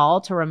us all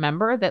to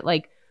remember that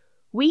like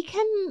we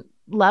can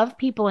love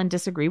people and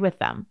disagree with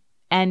them.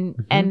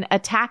 And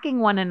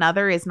attacking one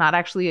another is not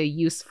actually a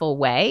useful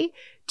way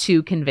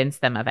to convince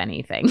them of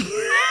anything.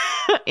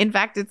 In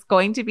fact, it's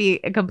going to be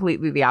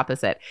completely the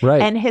opposite.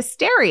 Right. And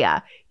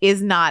hysteria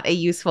is not a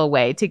useful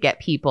way to get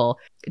people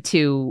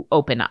to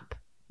open up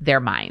their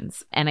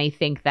minds. And I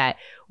think that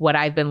what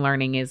I've been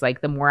learning is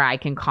like the more I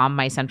can calm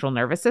my central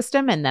nervous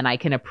system and then I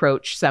can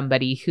approach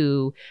somebody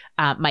who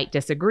might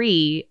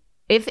disagree.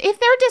 If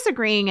they're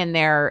disagreeing and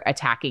they're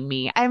attacking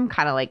me, I'm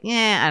kind of like,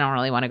 I don't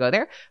really want to go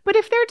there. But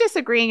if they're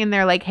disagreeing and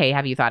they're like, hey,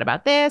 have you thought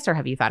about this? Or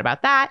have you thought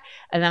about that?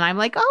 And then I'm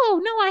like,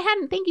 oh, no, I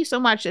hadn't. Thank you so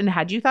much. And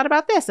had you thought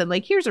about this? And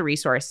like, here's a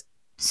resource.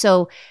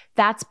 So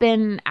that's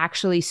been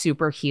actually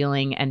super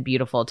healing and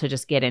beautiful to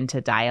just get into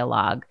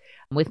dialogue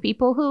with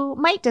people who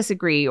might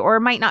disagree or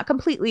might not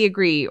completely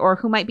agree, or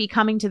who might be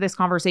coming to this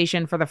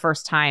conversation for the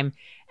first time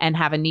and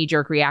have a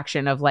knee-jerk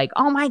reaction of like,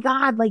 oh my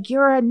God, like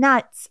you're a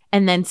nuts.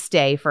 And then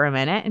stay for a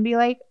minute and be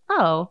like,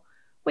 oh,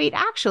 wait,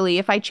 actually,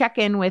 if I check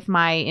in with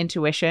my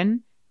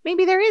intuition,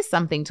 maybe there is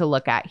something to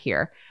look at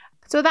here.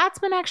 So that's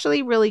been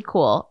actually really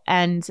cool.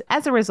 And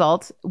as a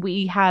result,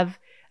 we have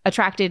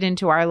attracted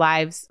into our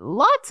lives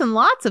lots and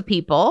lots of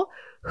people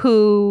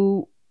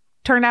who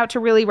turned out to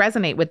really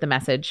resonate with the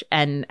message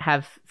and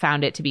have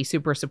found it to be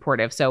super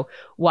supportive. So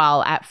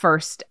while at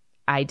first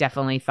I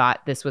definitely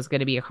thought this was going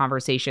to be a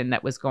conversation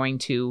that was going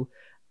to,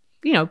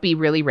 you know, be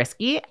really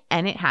risky,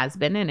 and it has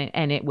been,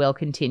 and it will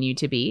continue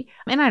to be.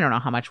 And I don't know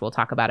how much we'll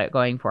talk about it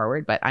going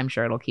forward, but I'm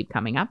sure it'll keep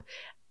coming up.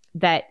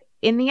 That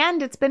in the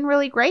end, it's been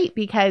really great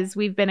because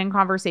we've been in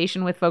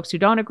conversation with folks who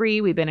don't agree.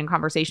 We've been in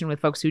conversation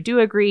with folks who do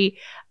agree.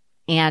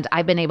 And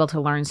I've been able to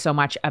learn so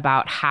much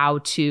about how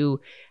to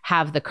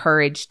have the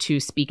courage to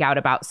speak out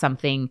about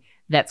something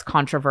that's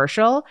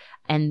controversial.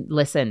 And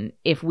listen,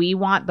 if we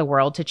want the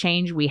world to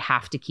change, we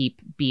have to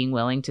keep being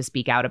willing to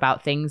speak out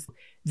about things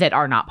that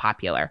are not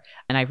popular.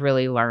 And I've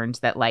really learned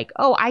that like,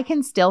 oh, I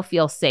can still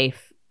feel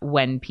safe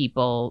when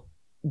people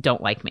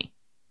don't like me.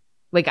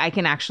 Like I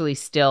can actually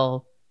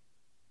still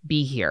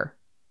be here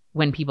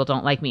when people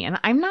don't like me. And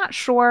I'm not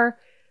sure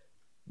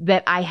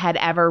that I had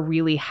ever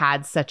really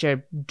had such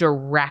a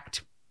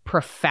direct,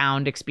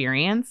 profound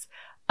experience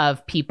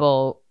of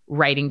people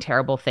writing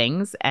terrible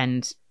things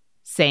and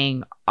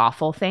saying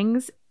awful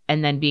things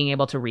and then being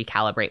able to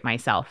recalibrate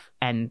myself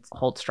and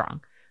hold strong.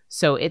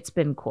 So it's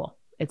been cool.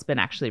 It's been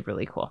actually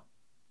really cool.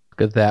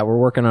 Look at that. We're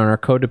working on our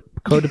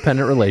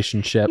codependent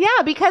relationship.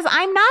 Yeah, because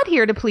I'm not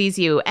here to please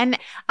you. And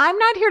I'm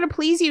not here to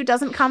please you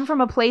doesn't come from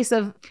a place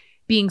of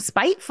being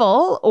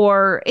spiteful,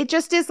 or it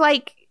just is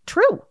like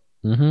true.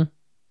 Mm-hmm.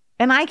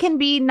 And I can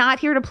be not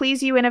here to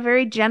please you in a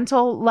very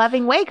gentle,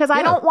 loving way because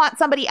I don't want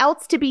somebody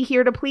else to be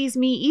here to please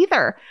me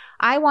either.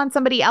 I want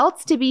somebody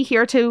else to be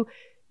here to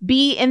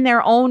be in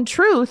their own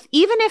truth,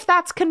 even if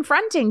that's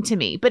confronting to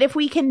me. But if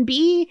we can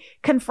be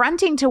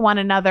confronting to one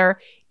another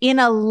in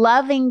a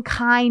loving,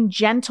 kind,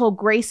 gentle,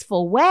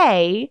 graceful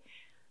way,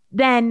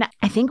 then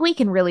I think we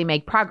can really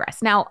make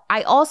progress. Now,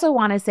 I also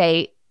want to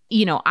say,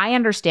 you know, I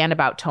understand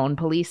about tone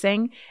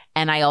policing,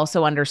 and I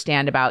also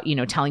understand about, you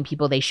know, telling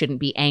people they shouldn't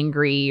be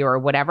angry or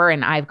whatever.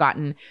 And I've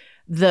gotten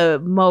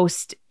the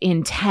most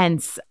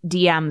intense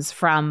DMs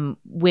from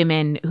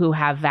women who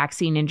have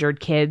vaccine injured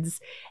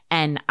kids.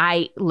 And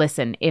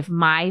listen, if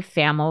my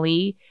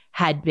family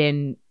had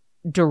been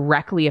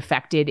directly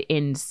affected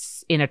in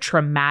a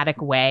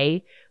traumatic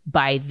way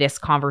by this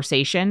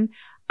conversation,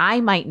 I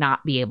might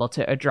not be able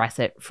to address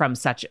it from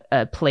such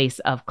a place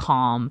of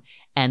calm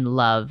and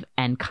love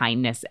and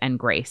kindness and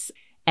grace.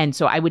 And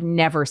so I would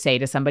never say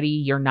to somebody,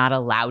 you're not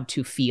allowed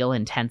to feel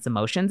intense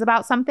emotions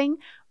about something.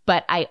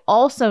 But I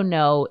also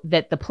know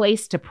that the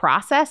place to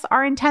process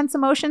our intense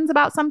emotions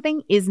about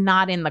something is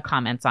not in the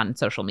comments on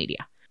social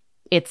media.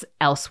 It's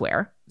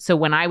elsewhere. So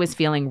when I was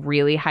feeling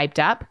really hyped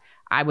up,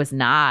 I was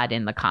not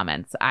in the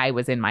comments. I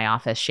was in my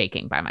office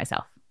shaking by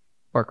myself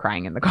or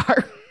crying in the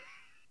car.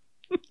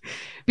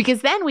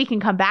 Because then we can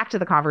come back to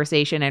the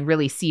conversation and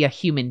really see a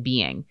human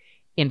being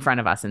in front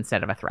of us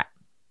instead of a threat.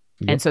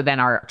 Yep. And so then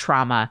our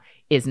trauma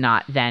is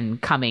not then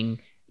coming,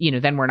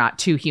 then we're not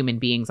two human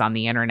beings on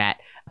the internet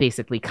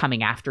basically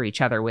coming after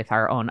each other with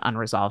our own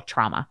unresolved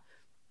trauma.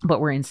 But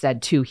we're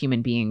instead two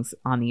human beings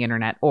on the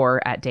internet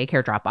or at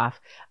daycare drop-off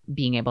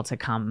being able to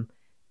come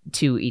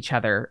to each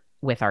other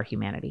with our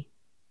humanity.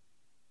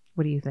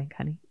 What do you think,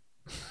 honey?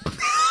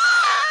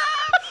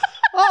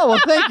 Oh,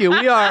 well, thank you.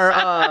 We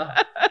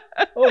are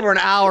over an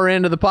hour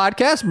into the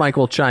podcast. Mike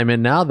will chime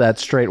in now. That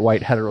straight,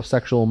 white,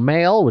 heterosexual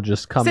male would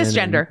just come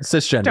Cisgender. in.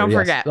 Cisgender. Don't yes.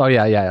 forget. Oh,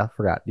 yeah.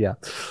 Forgot. Yeah.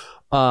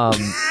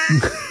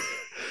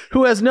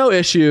 Who has no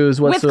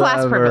issues whatsoever. With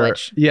class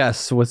privilege.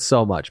 Yes, with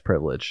so much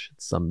privilege.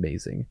 It's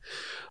amazing.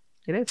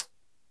 It is.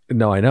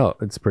 No, I know.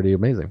 It's pretty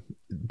amazing.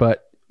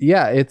 But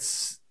yeah,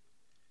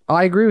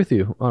 I agree with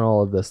you on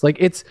all of this.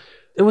 Like,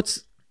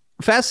 what's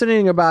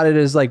fascinating about it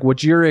is like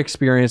what you're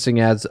experiencing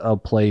as a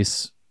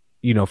place,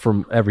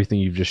 from everything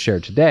you've just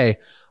shared today.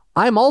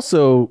 I'm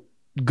also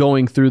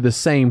going through the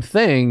same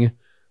thing,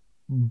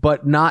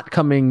 but not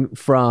coming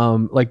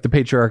from like the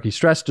patriarchy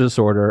stress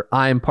disorder.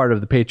 I'm part of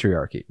the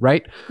patriarchy,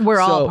 right? We're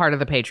all part of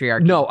the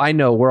patriarchy. No, I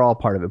know we're all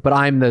part of it, but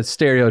I'm the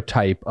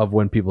stereotype of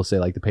when people say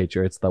like the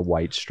patriarch, it's the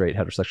white, straight,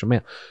 heterosexual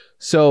man.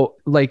 So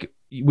like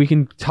we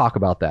can talk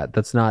about that.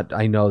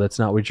 I know that's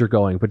not what you're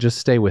going, but just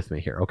stay with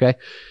me here. Okay.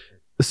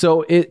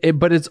 So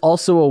but it's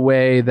also a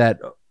way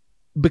that,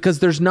 because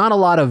there's not a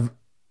lot of,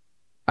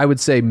 I would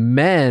say,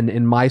 men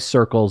in my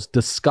circles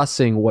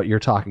discussing what you're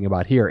talking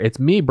about here. It's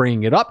me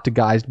bringing it up to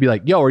guys to be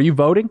like, yo, are you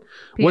voting?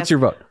 What's your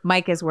vote?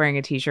 Mike is wearing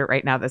a t-shirt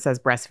right now that says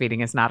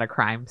breastfeeding is not a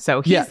crime.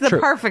 So he's the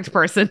perfect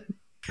person.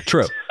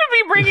 True. To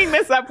be bringing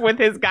this up with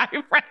his guy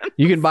friends.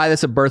 You can buy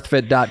this at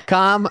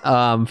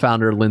birthfit.com,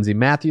 founder Lindsay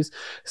Matthews.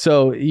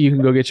 So you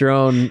can go get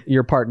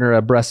your partner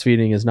a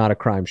breastfeeding is not a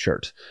crime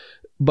shirt.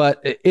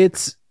 But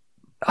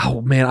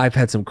oh man, I've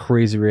had some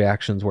crazy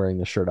reactions wearing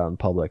this shirt out in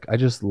public. I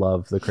just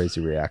love the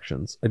crazy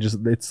reactions.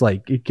 It's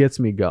like, it gets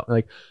me going.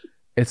 Like,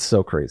 it's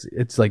so crazy.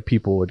 It's like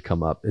people would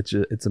come up.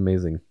 It's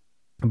amazing.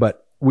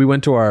 But we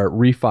went to our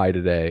refi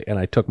today and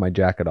I took my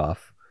jacket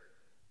off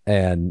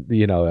and,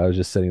 I was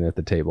just sitting there at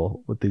the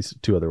table with these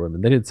two other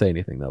women. They didn't say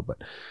anything though, but.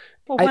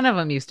 Well, one of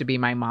them used to be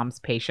my mom's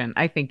patient.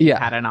 I think you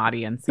had an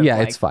audience. Yeah,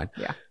 it's fine.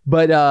 Yeah.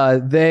 But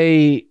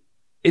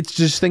it's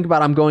just, think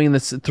about, I'm going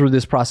through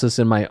this process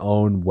in my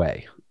own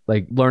way.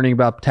 Like learning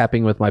about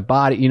tapping with my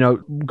body,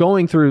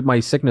 going through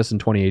my sickness in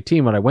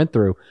 2018, what I went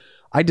through,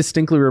 I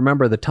distinctly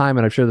remember the time,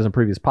 and I've shared this in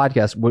previous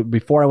podcasts,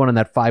 before I went on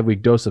that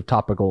 5-week dose of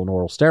topical and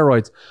oral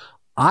steroids,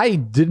 I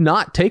did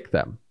not take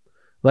them.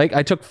 Like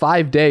I took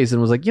 5 days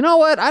and was like, you know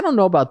what? I don't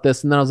know about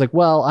this. And then I was like,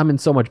 well, I'm in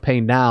so much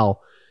pain now.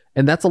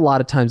 And that's a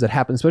lot of times that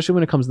happens, especially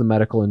when it comes to the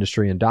medical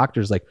industry and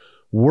doctors, like,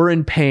 we're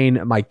in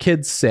pain. My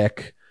kid's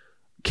sick.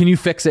 Can you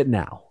fix it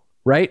now?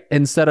 Right?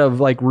 Instead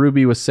of like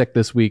Ruby was sick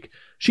this week.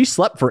 She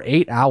slept for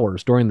 8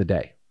 hours during the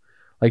day.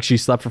 Like she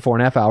slept for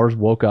 4.5 hours,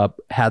 woke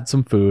up, had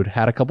some food,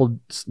 had a couple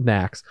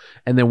snacks,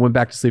 and then went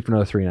back to sleep for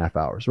another 3.5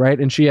 hours. Right.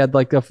 And she had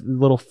like a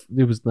little,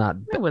 it was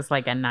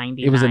like a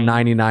 99. It was a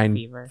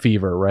 99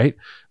 fever. Right.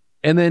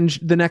 And then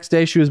the next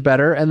day she was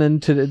better. And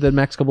then to the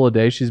next couple of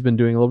days, she's been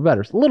doing a little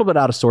better, a little bit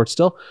out of sorts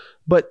still,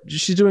 but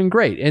she's doing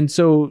great. And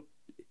so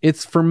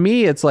for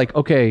me, it's like,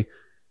 okay,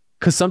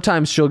 because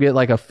sometimes she'll get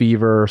like a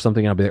fever or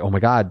something and I'll be like, oh my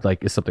God,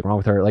 like is something wrong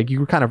with her? Like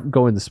you kind of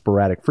go into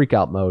sporadic freak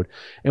out mode.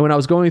 And when I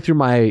was going through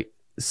my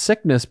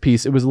sickness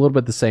piece, it was a little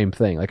bit the same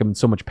thing. Like I'm in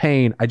so much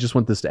pain. I just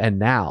want this to end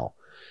now.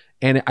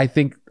 And I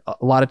think a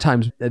lot of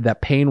times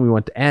that pain we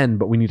want to end,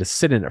 but we need to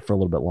sit in it for a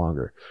little bit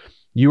longer.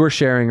 You were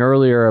sharing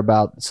earlier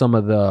about some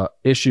of the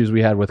issues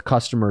we had with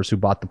customers who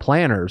bought the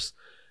planners.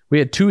 We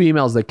had 2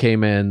 emails that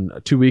came in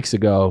 2 weeks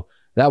ago.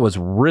 That was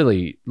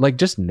really like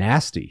just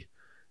nasty.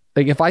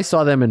 Like if I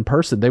saw them in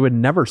person, they would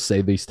never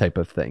say these type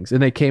of things.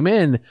 And they came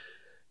in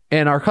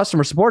and our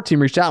customer support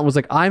team reached out and was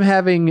like,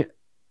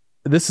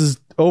 this is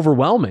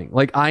overwhelming.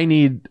 Like I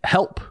need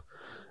help,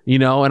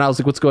 and I was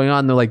like, what's going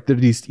on? They're like, there are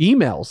these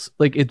emails,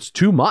 like it's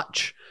too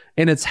much.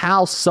 And it's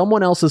how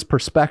someone else's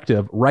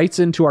perspective writes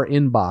into our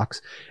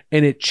inbox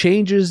and it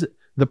changes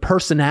the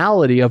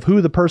personality of who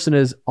the person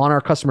is on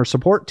our customer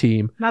support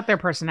team. Not their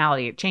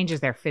personality. It changes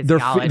their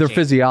physiology. Their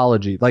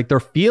physiology, like they're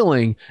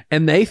feeling,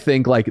 and they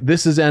think like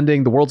this is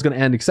ending, the world's going to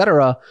end,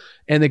 etc.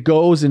 And it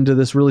goes into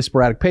this really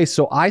sporadic pace.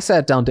 So I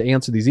sat down to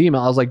answer these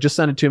emails. I was like, just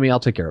send it to me. I'll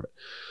take care of it.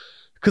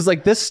 Because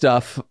like this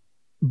stuff,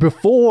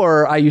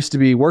 before I used to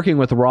be working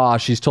with Raw,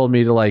 she's told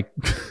me to like,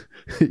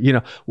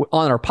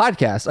 on our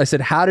podcast, I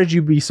said, how did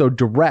you be so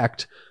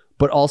direct,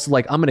 but also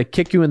like, I'm going to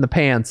kick you in the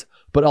pants,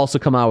 but also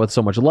come out with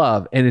so much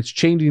love. And it's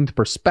changing the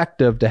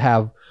perspective to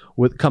have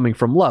with coming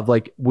from love.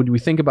 Like when we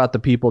think about the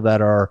people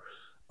that are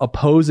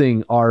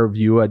opposing our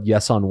view at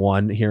Yes on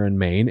One here in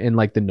Maine and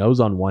like the No's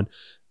on One,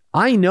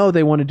 I know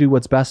they want to do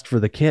what's best for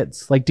the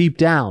kids, like deep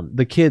down,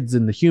 the kids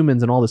and the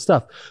humans and all this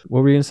stuff.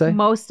 What were you going to say?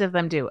 Most of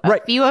them do. A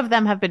few of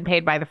them have been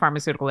paid by the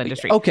pharmaceutical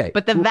industry. Okay.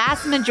 But the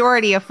vast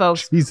majority of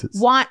folks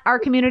want our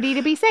community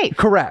to be safe.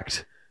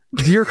 Correct.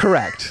 You're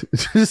correct.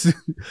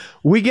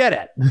 We get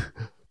it.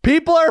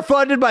 People are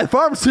funded by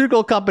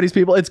pharmaceutical companies,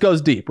 people. It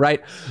goes deep,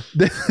 right?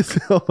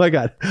 Oh my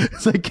God.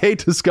 It's like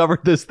Kate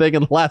discovered this thing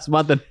in the last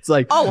month and it's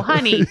like, oh,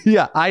 honey.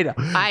 Yeah, I know.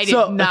 I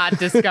did not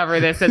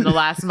discover this in the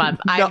last month.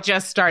 No. I've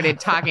just started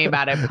talking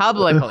about it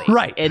publicly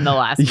in the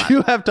last month.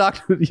 You have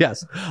talked.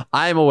 Yes,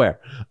 I am aware.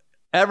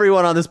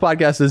 Everyone on this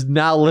podcast is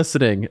now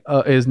listening,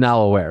 is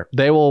now aware.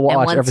 They will watch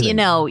and once everything. You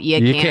know,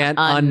 you can't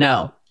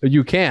unknow.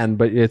 You can,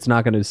 but it's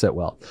not going to sit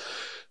well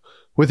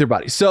with your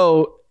body.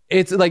 So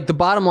it's like the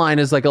bottom line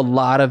is like a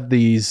lot of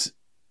these,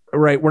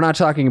 right? We're not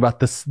talking about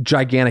the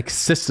gigantic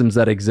systems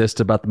that exist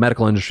about the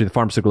medical industry, the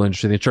pharmaceutical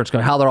industry, the insurance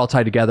company, how they're all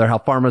tied together, how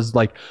pharma's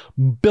like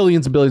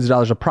billions and billions of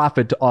dollars of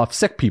profit off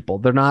sick people.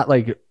 They're not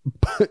like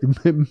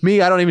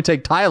me. I don't even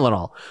take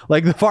Tylenol.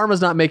 Like the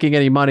pharma's not making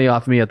any money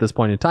off me at this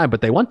point in time,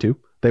 but they want to.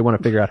 They want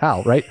to figure out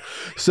how, right?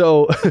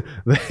 So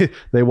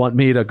they want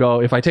me to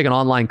go, if I take an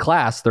online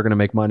class, they're going to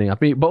make money off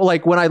me. But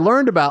like when I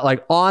learned about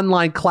like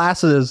online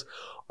classes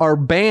are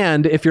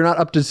banned if you're not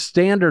up to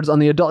standards on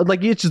the adult,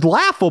 like it's just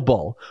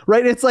laughable,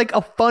 right? It's like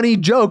a funny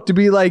joke to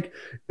be like,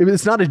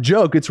 it's not a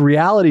joke, it's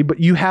reality, but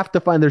you have to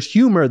find, there's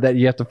humor that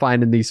you have to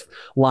find in these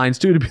lines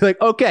too, to be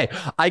like, okay,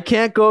 I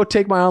can't go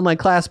take my online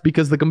class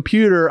because the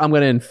computer I'm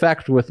going to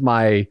infect with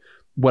my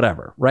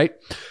whatever, right?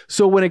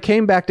 So when it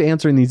came back to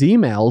answering these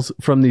emails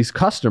from these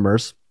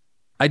customers,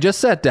 I just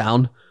sat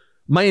down.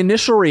 My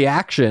initial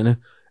reaction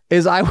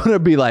is I want to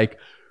be like,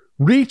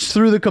 reach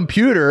through the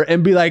computer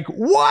and be like,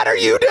 what are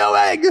you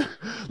doing?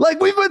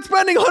 Like, we've been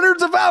spending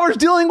hundreds of hours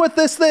dealing with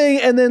this thing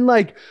and then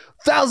like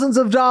thousands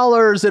of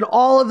dollars and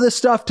all of this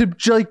stuff to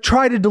like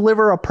try to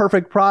deliver a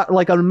perfect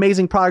like an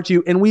amazing product to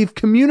you. And we've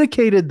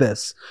communicated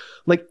this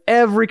like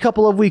every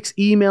couple of weeks,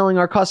 emailing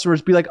our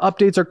customers, be like,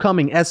 updates are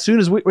coming as soon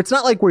as it's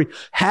not like we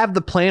have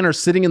the planner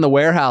sitting in the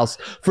warehouse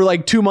for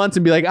like 2 months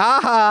and be like,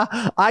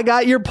 aha, I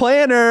got your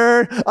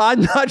planner.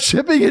 I'm not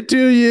shipping it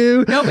to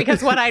you. No,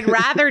 because what I'd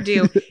rather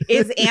do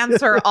is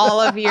answer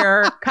all of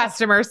your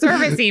customer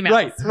service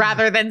emails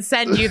rather than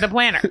send you the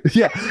planner.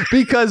 Yeah,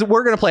 because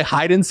we're going to play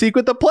hide and seek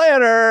with the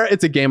planner.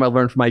 It's a game I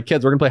learned from my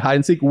kids. We're going to play hide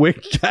and seek.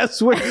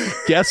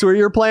 Guess where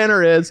your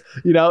planner is.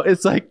 You know,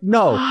 it's like,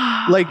 no,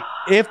 like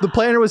if the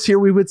planner was here,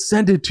 we would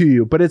send it to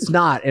you, but it's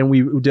not. And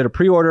we did a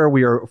pre-order.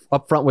 We are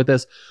upfront with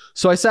this.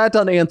 So I sat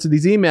down to answer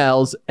these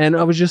emails and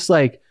I was just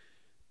like,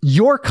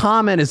 your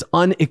comment is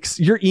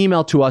your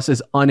email to us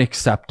is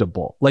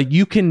unacceptable. Like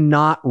you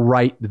cannot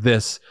write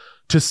this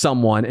to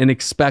someone and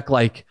expect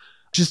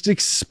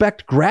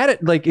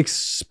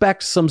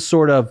expect some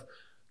sort of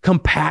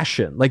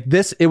compassion. Like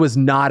this, it was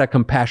not a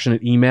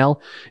compassionate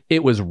email.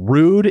 It was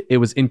rude. It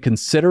was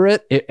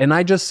inconsiderate. And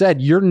I just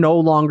said, you're no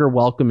longer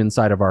welcome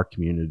inside of our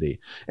community.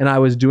 And I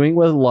was doing it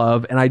with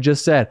love. And I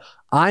just said,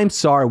 I'm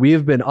sorry. We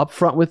have been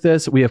upfront with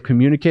this. We have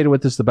communicated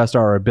with this the best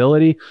of our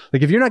ability.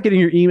 Like if you're not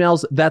getting your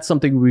emails, that's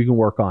something we can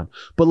work on.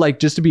 But like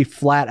just to be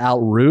flat out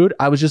rude,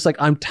 I was just like,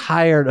 I'm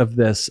tired of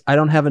this. I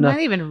don't have enough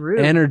not even rude.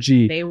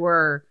 Energy. They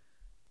were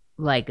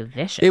like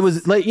vicious. It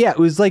was like, yeah, it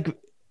was like,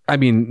 I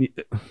mean,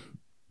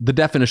 the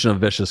definition of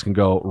vicious can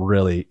go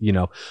really,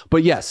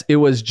 but yes, it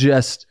was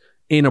just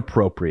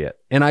inappropriate.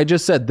 And I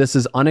just said, this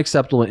is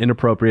unacceptable and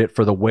inappropriate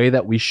for the way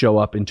that we show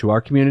up into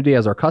our community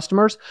as our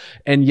customers.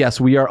 And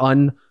yes, we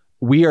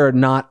are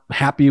not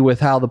happy with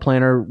how the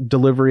planner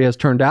delivery has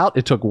turned out.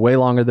 It took way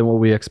longer than what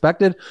we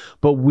expected,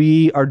 but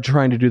we are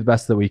trying to do the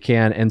best that we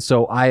can. And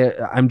so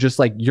I'm just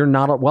like, you're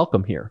not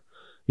welcome here.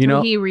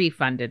 He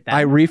refunded them.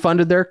 I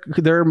refunded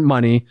their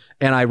money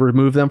and I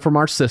removed them from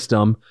our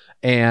system.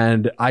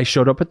 And I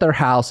showed up at their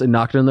house and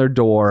knocked on their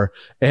door.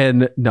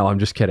 And no, I'm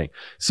just kidding.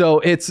 So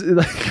it's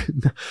like,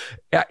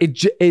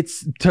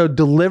 it's to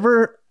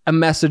deliver a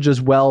message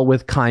as well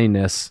with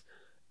kindness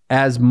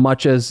as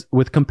much as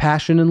with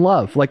compassion and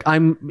love. Like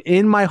I'm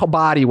in my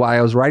body while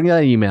I was writing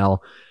that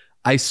email.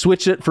 I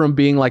switched it from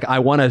being like, I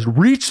want to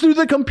reach through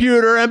the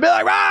computer and be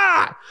like,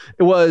 ah,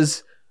 it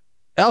was,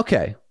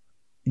 okay,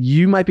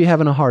 you might be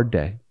having a hard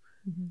day.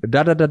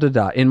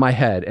 In my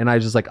head. And I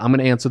just like, I'm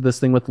going to answer this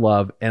thing with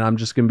love. And I'm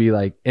just going to be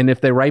like, and if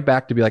they write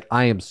back to be like,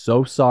 I am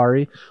so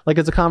sorry. Like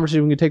it's a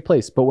conversation can take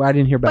place, but I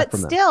didn't hear back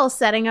from them. But still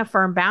setting a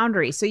firm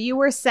boundary. So you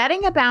were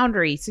setting a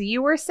boundary. So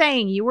you were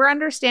saying, you were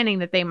understanding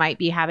that they might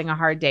be having a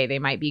hard day. They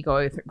might be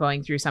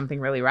going through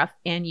something really rough.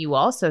 And you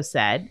also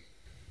said,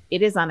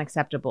 it is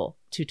unacceptable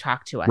to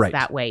talk to us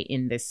that way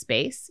in this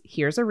space.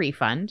 Here's a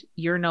refund.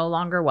 You're no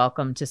longer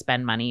welcome to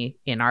spend money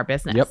in our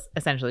business. Yep.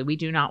 Essentially, we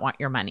do not want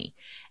your money.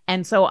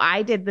 And so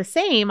I did the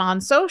same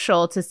on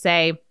social to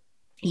say,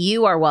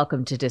 you are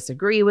welcome to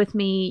disagree with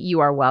me. You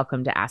are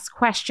welcome to ask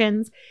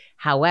questions.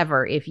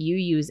 However, if you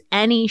use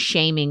any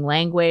shaming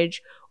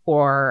language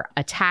or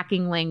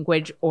attacking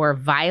language or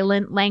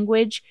violent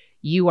language,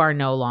 you are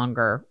no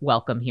longer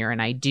welcome here.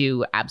 And I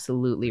do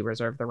absolutely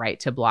reserve the right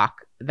to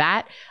block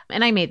that.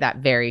 And I made that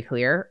very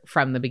clear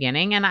from the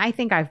beginning. And I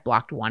think I've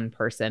blocked one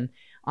person.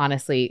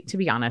 Honestly, to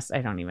be honest,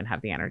 I don't even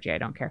have the energy. I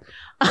don't care.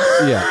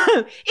 Yeah.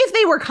 If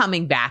they were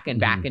coming back and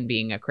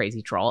being a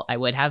crazy troll, I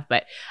would have.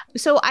 But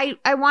so I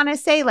want to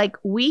say, like,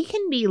 we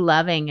can be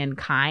loving and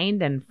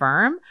kind and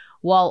firm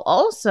while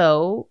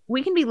also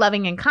we can be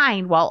loving and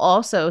kind while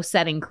also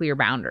setting clear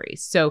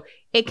boundaries. So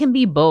it can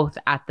be both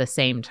at the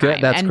same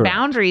time. That's and correct.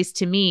 Boundaries,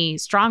 to me,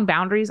 strong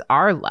boundaries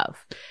are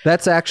love.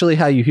 That's actually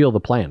how you heal the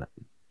planet.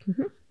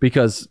 Mhm.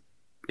 Because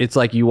it's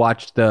like you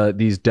watch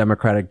these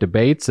Democratic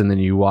debates and then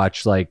you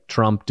watch like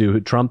Trump do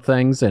Trump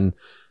things, and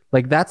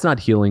like that's not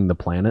healing the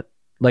planet.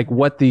 Like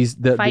what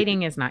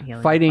Fighting is not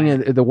healing. fighting the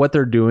planet. and what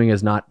they're doing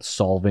is not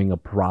solving a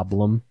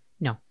problem.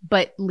 No,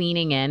 but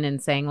leaning in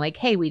and saying like,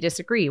 hey, we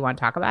disagree. You want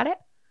to talk about it?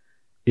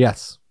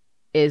 Yes.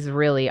 Is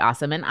really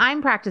awesome. And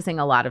I'm practicing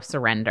a lot of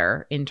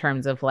surrender in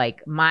terms of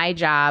like, my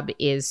job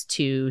is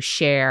to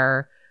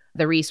share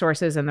the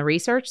resources and the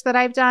research that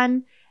I've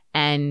done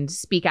and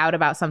speak out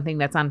about something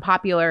that's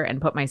unpopular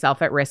and put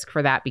myself at risk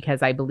for that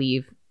because I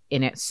believe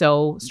in it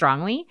so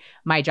strongly.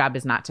 My job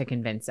is not to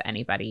convince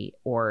anybody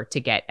or to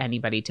get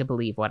anybody to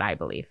believe what I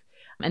believe.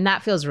 And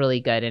that feels really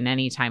good. And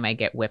anytime I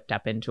get whipped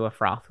up into a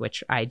froth,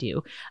 which I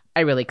do,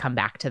 I really come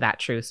back to that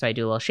truth. So I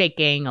do a little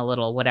shaking, a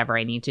little whatever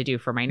I need to do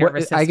for my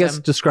nervous system. I guess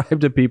describe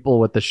to people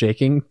what the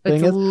shaking thing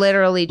It's is.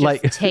 literally just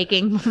Like-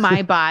 taking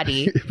my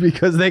body.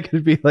 Because they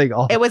could be like,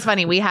 oh, It was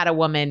funny. We had a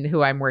woman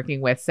who I'm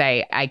working with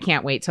say, I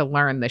can't wait to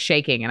learn the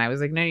shaking. And I was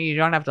like, no, you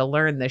don't have to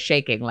learn the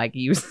shaking. Like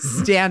you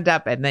stand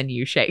up and then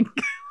you shake.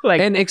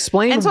 Like, and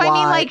explain and so why. I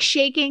mean like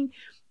shaking.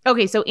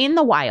 Okay. So in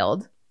the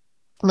wild,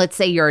 let's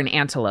say you're an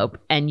antelope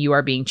and you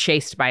are being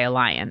chased by a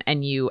lion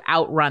and you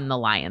outrun the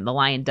lion. The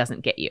lion doesn't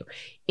get you.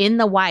 In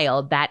the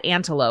wild, that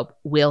antelope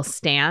will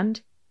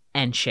stand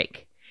and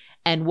shake.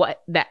 And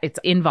it's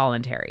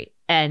involuntary.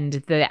 And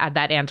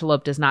that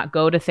antelope does not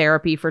go to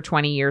therapy for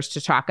 20 years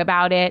to talk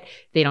about it.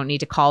 They don't need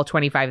to call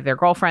 25 of their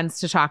girlfriends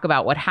to talk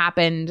about what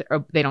happened,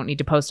 or they don't need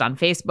to post on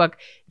Facebook.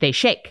 They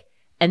shake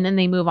and then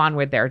they move on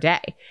with their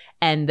day.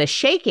 And the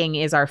shaking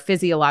is our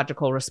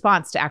physiological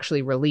response to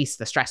actually release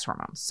the stress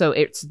hormones. So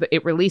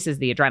it releases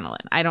the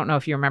adrenaline. I don't know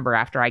if you remember,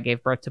 after I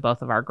gave birth to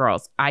both of our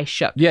girls, I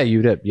shook Yeah,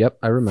 you did. Yep,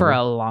 I remember. for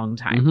a long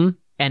time. Mhm.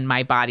 And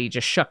my body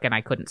just shook and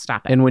I couldn't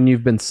stop it. And when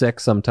you've been sick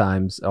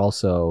sometimes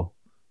also.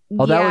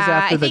 Oh, that was Yeah,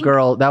 after I the think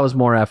girl. That was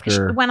more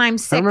after. when I'm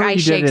sick, remember I you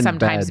did shake it in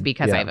sometimes bed.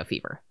 because Yeah. I have a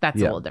fever. That's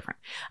Yeah. a little different.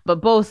 But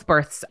both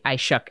births, I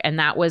shook. And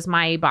that was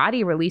my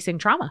body releasing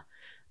trauma.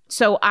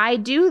 So I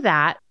do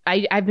that.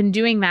 I've been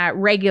doing that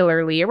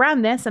regularly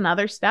around this and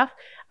other stuff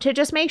to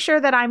just make sure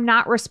that I'm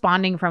not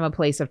responding from a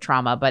place of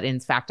trauma, but in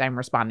fact, I'm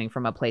responding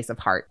from a place of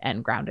heart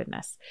and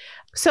groundedness.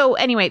 So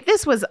anyway,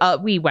 this was,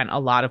 we went a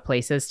lot of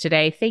places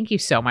today. Thank you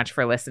so much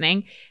for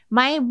listening.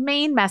 My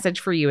main message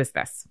for you is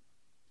this: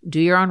 do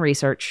your own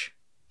research,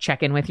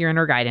 check in with your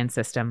inner guidance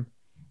system.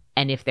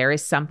 And if there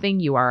is something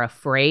you are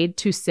afraid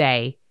to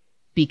say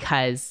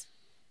because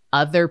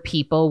other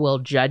people will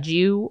judge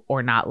you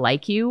or not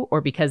like you,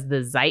 or because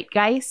the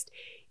zeitgeist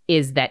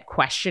is that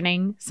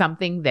questioning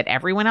something that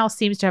everyone else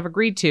seems to have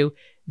agreed to,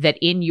 that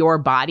in your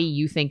body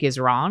you think is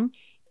wrong,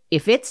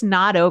 if it's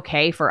not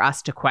okay for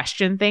us to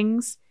question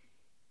things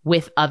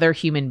with other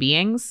human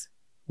beings,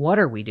 what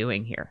are we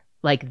doing here?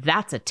 Like,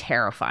 that's a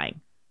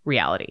terrifying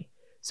reality.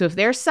 So if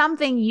there's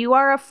something you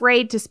are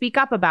afraid to speak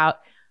up about,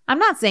 I'm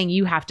not saying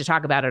you have to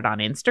talk about it on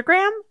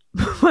Instagram,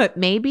 but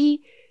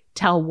maybe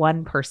tell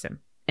one person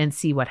and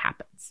see what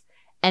happens.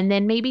 And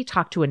then maybe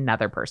talk to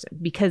another person.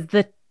 Because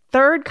the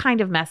third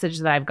kind of message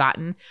that I've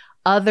gotten,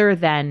 other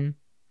than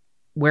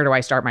where do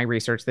I start my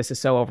research? This is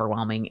so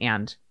overwhelming.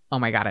 And oh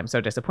my God, I'm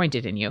so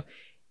disappointed in you.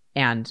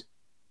 And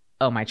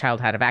oh, my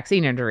child had a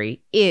vaccine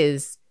injury,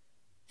 is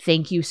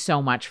thank you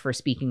so much for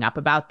speaking up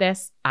about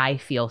this. I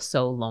feel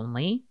so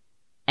lonely.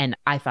 And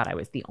I thought I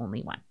was the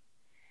only one.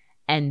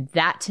 And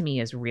that to me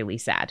is really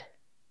sad,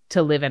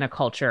 to live in a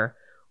culture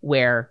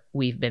where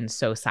we've been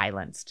so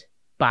silenced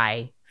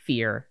by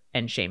fear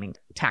and shaming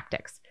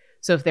tactics.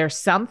 So if there's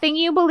something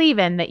you believe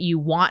in that you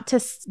want to,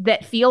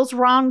 that feels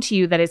wrong to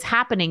you, that is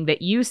happening,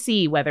 that you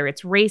see, whether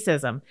it's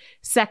racism,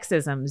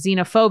 sexism,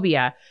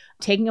 xenophobia,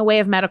 taking away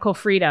of medical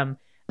freedom,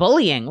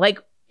 bullying, like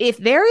if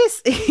there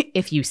is,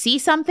 if you see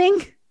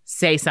something,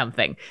 say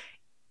something,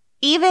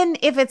 even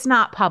if it's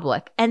not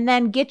public, and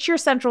then get your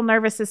central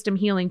nervous system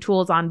healing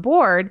tools on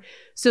board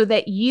so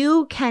that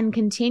you can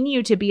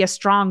continue to be a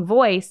strong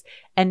voice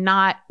and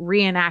not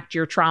reenact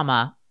your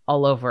trauma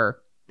all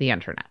over the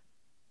internet.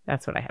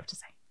 That's what I have to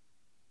say.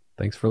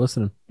 Thanks for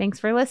listening. Thanks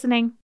for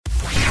listening.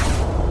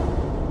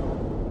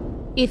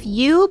 If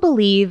you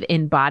believe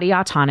in body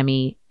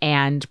autonomy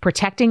and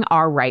protecting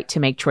our right to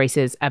make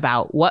choices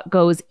about what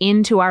goes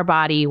into our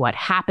body, what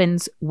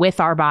happens with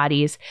our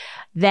bodies,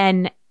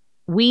 then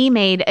we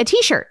made a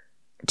t-shirt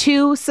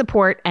to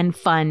support and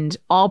fund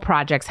all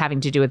projects having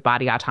to do with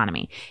body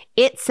autonomy.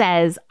 It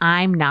says,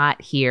 "I'm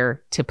not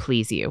here to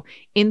please you,"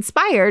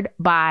 inspired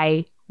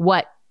by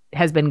what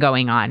has been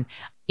going on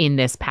in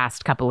this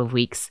past couple of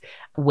weeks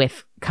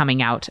with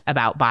coming out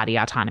about body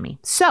autonomy.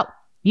 So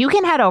you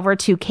can head over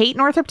to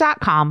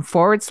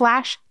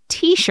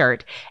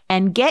katenorthrup.com/t-shirt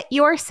and get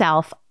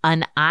yourself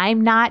an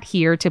 "I'm not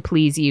here to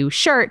please you"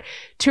 shirt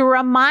to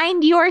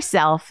remind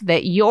yourself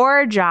that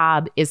your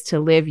job is to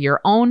live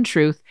your own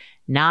truth,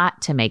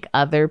 not to make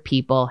other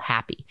people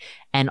happy.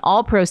 And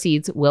all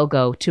proceeds will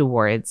go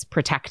towards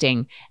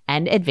protecting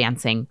and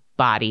advancing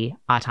body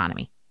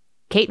autonomy.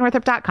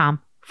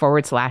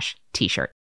 KateNorthrup.com/t-shirt.